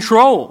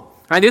self-control.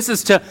 Right? This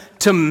is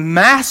to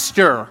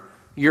master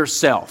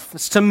yourself.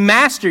 It's to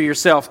master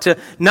yourself, to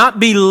not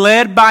be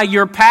led by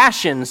your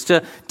passions,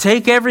 to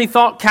take every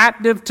thought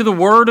captive to the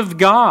Word of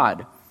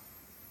God.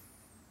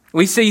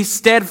 We see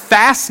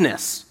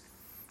steadfastness,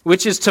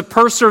 which is to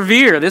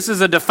persevere. This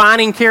is a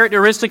defining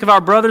characteristic of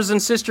our brothers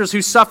and sisters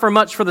who suffer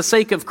much for the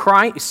sake of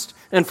Christ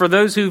and for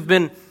those who've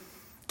been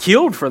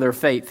killed for their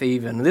faith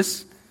even.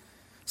 This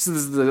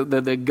is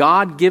the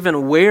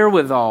God-given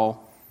wherewithal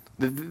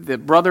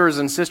that brothers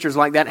and sisters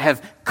like that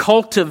have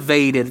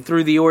cultivated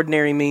through the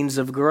ordinary means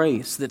of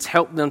grace that's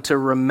helped them to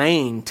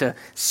remain, to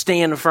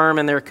stand firm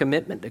in their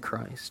commitment to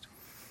Christ.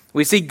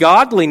 We see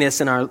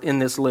godliness in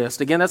this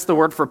list. Again, that's the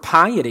word for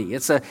piety.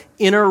 It's an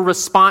inner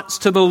response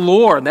to the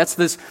Lord. That's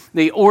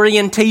the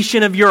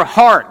orientation of your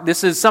heart.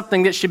 This is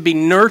something that should be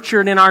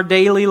nurtured in our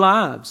daily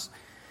lives.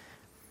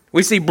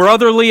 We see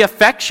brotherly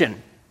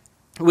affection,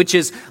 which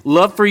is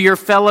love for your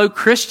fellow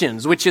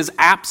Christians, which is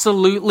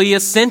absolutely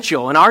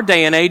essential. In our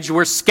day and age,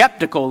 we're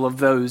skeptical of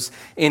those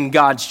in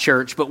God's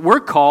church, but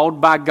we're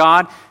called by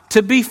God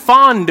to be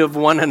fond of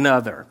one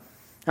another.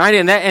 Right?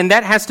 And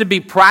that has to be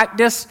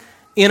practiced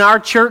in our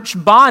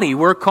church body.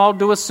 We're called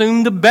to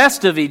assume the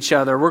best of each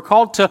other. We're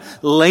called to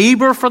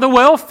labor for the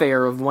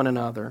welfare of one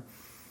another.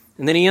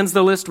 And then he ends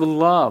the list with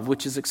love,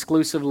 which is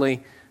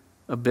exclusively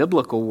a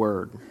biblical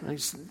word.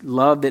 It's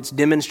love that's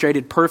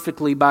demonstrated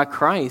perfectly by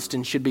Christ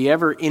and should be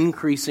ever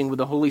increasing with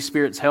the Holy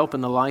Spirit's help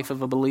in the life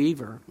of a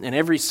believer in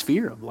every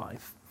sphere of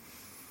life.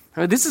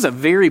 I mean, this is a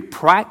very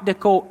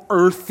practical,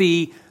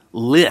 earthy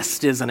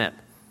list, isn't it?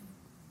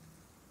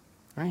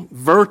 Right?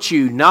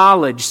 Virtue,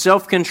 knowledge,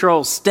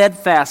 self-control,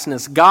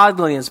 steadfastness,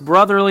 godliness,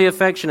 brotherly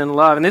affection, and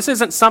love. And this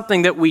isn't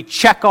something that we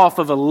check off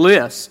of a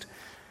list.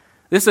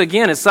 This,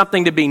 again, is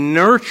something to be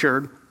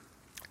nurtured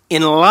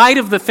in light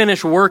of the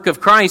finished work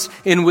of Christ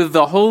and with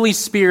the Holy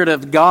Spirit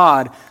of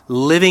God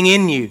living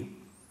in you.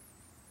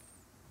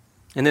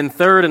 And then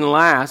third and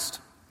last,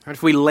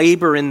 if we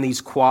labor in these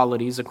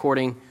qualities,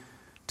 according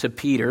to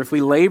Peter, if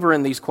we labor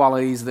in these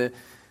qualities, that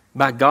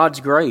by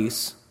God's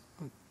grace,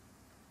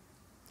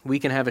 we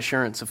can have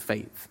assurance of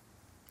faith.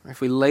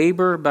 If we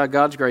labor by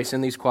God's grace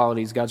in these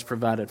qualities God's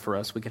provided for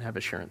us, we can have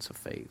assurance of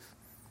faith.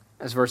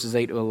 That's verses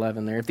 8 to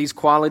 11 there. If these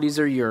qualities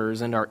are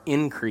yours and are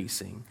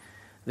increasing,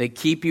 they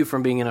keep you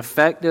from being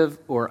ineffective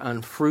or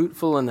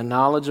unfruitful in the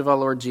knowledge of our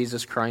Lord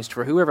Jesus Christ.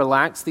 For whoever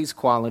lacks these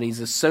qualities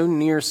is so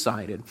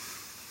nearsighted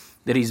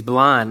that he's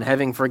blind,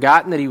 having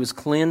forgotten that he was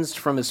cleansed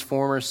from his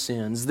former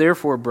sins.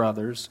 Therefore,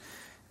 brothers,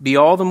 be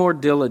all the more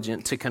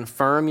diligent to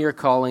confirm your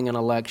calling and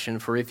election,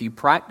 for if you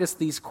practice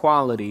these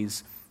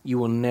qualities, you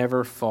will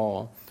never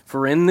fall.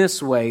 For in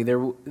this way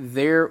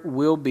there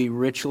will be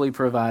richly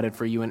provided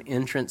for you an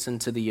entrance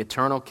into the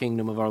eternal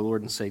kingdom of our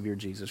Lord and Savior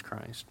Jesus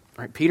Christ.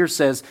 All right, Peter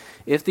says,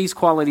 if these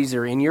qualities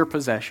are in your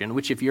possession,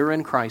 which if you're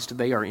in Christ,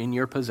 they are in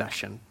your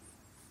possession.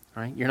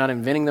 All right? You're not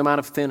inventing them out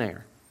of thin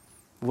air.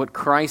 What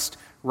Christ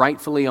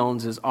rightfully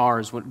owns is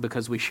ours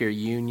because we share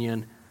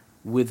union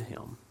with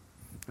Him.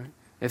 Right?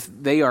 If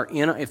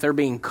they're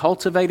being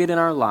cultivated in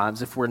our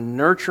lives, if we're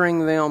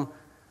nurturing them,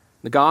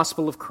 the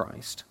gospel of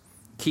Christ,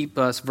 keep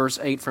us, verse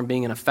 8, from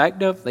being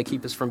ineffective. They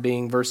keep us from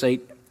being, verse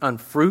 8,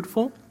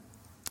 unfruitful.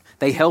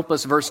 They help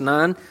us, verse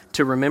 9,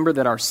 to remember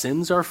that our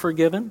sins are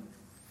forgiven.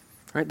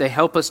 Right? They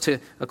help us to,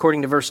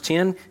 according to verse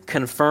 10,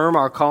 confirm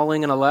our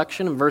calling and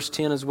election. And verse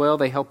 10 as well,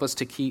 they help us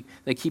to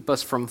keep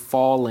us from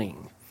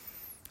falling.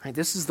 Right?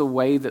 This is the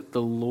way that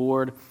the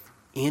Lord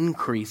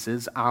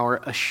increases our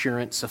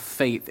assurance of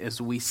faith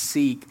as we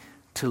seek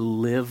to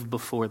live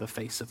before the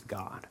face of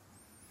God.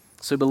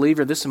 So,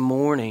 believer, this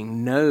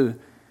morning, know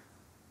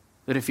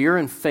that if you're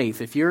in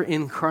faith, if you're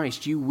in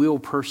Christ, you will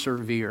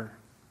persevere.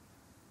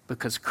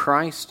 Because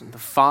Christ and the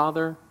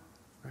Father,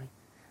 right,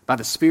 by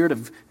the Spirit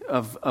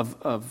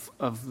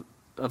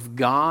of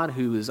God,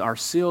 who is our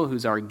seal,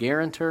 who's our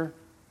guarantor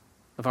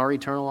of our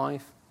eternal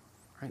life,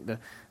 right,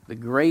 the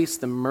grace,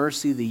 the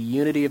mercy, the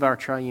unity of our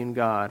triune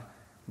God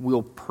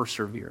will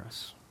persevere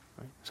us.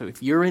 Right? So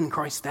if you're in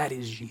Christ, that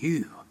is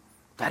you.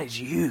 That is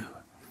you.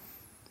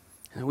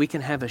 And we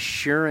can have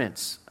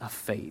assurance of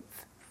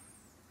faith.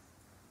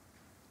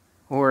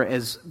 Or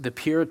as the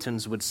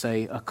Puritans would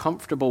say, a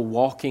comfortable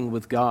walking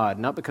with God.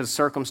 Not because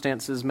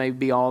circumstances may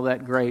be all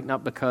that great,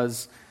 not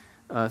because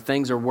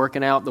things are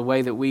working out the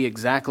way that we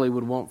exactly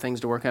would want things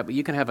to work out, but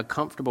you can have a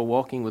comfortable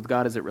walking with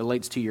God as it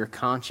relates to your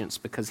conscience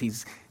because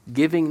He's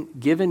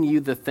given you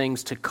the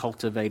things to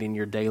cultivate in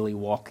your daily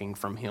walking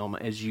from Him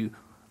as you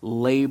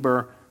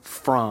labor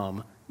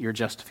from your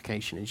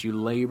justification, as you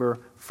labor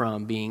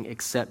from being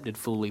accepted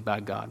fully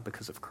by God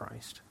because of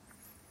Christ.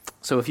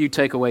 So a few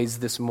takeaways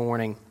this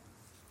morning,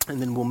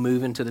 and then we'll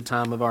move into the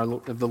time of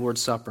the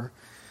Lord's Supper.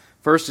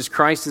 First is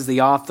Christ is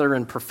the author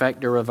and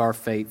perfecter of our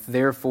faith.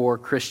 Therefore,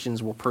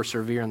 Christians will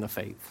persevere in the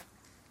faith.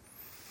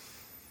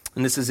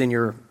 And this is in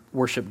your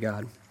worship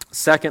guide.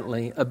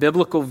 Secondly, a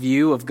biblical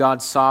view of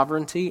God's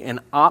sovereignty and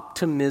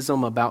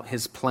optimism about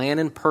His plan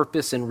and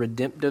purpose in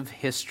redemptive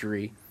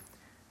history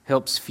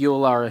helps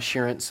fuel our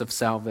assurance of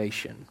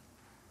salvation.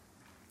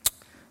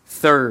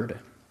 Third,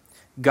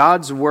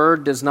 God's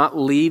word does not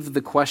leave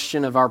the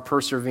question of our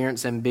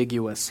perseverance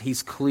ambiguous.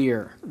 He's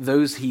clear.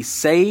 Those He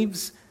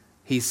saves,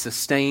 He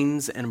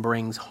sustains and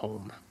brings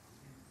home.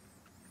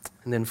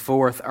 And then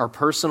fourth, our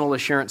personal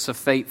assurance of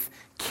faith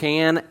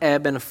can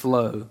ebb and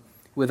flow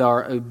with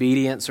our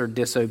obedience or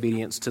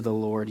disobedience to the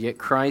Lord. Yet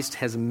Christ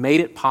has made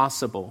it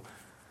possible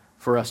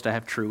for us to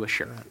have true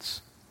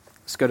assurance.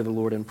 Let's go to the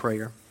Lord in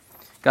prayer.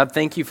 God,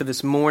 thank You for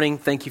this morning.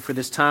 Thank You for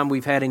this time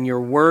we've had in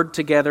Your word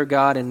together,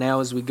 God. And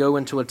now as we go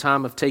into a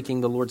time of taking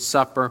the Lord's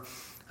Supper,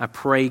 I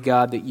pray,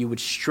 God, that You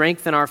would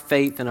strengthen our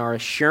faith and our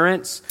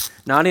assurance,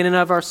 not in and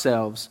of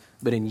ourselves,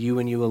 but in You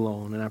and You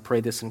alone. And I pray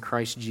this in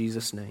Christ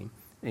Jesus' name.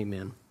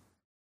 Amen.